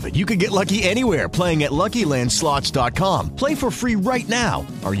you have it. You can get lucky anywhere, playing at LuckyLandSlots.com. Play for free right now.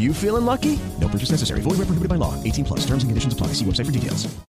 Are you feeling lucky? No purchase necessary. Void where prohibited by law. 18+. Terms and conditions apply. See website for details.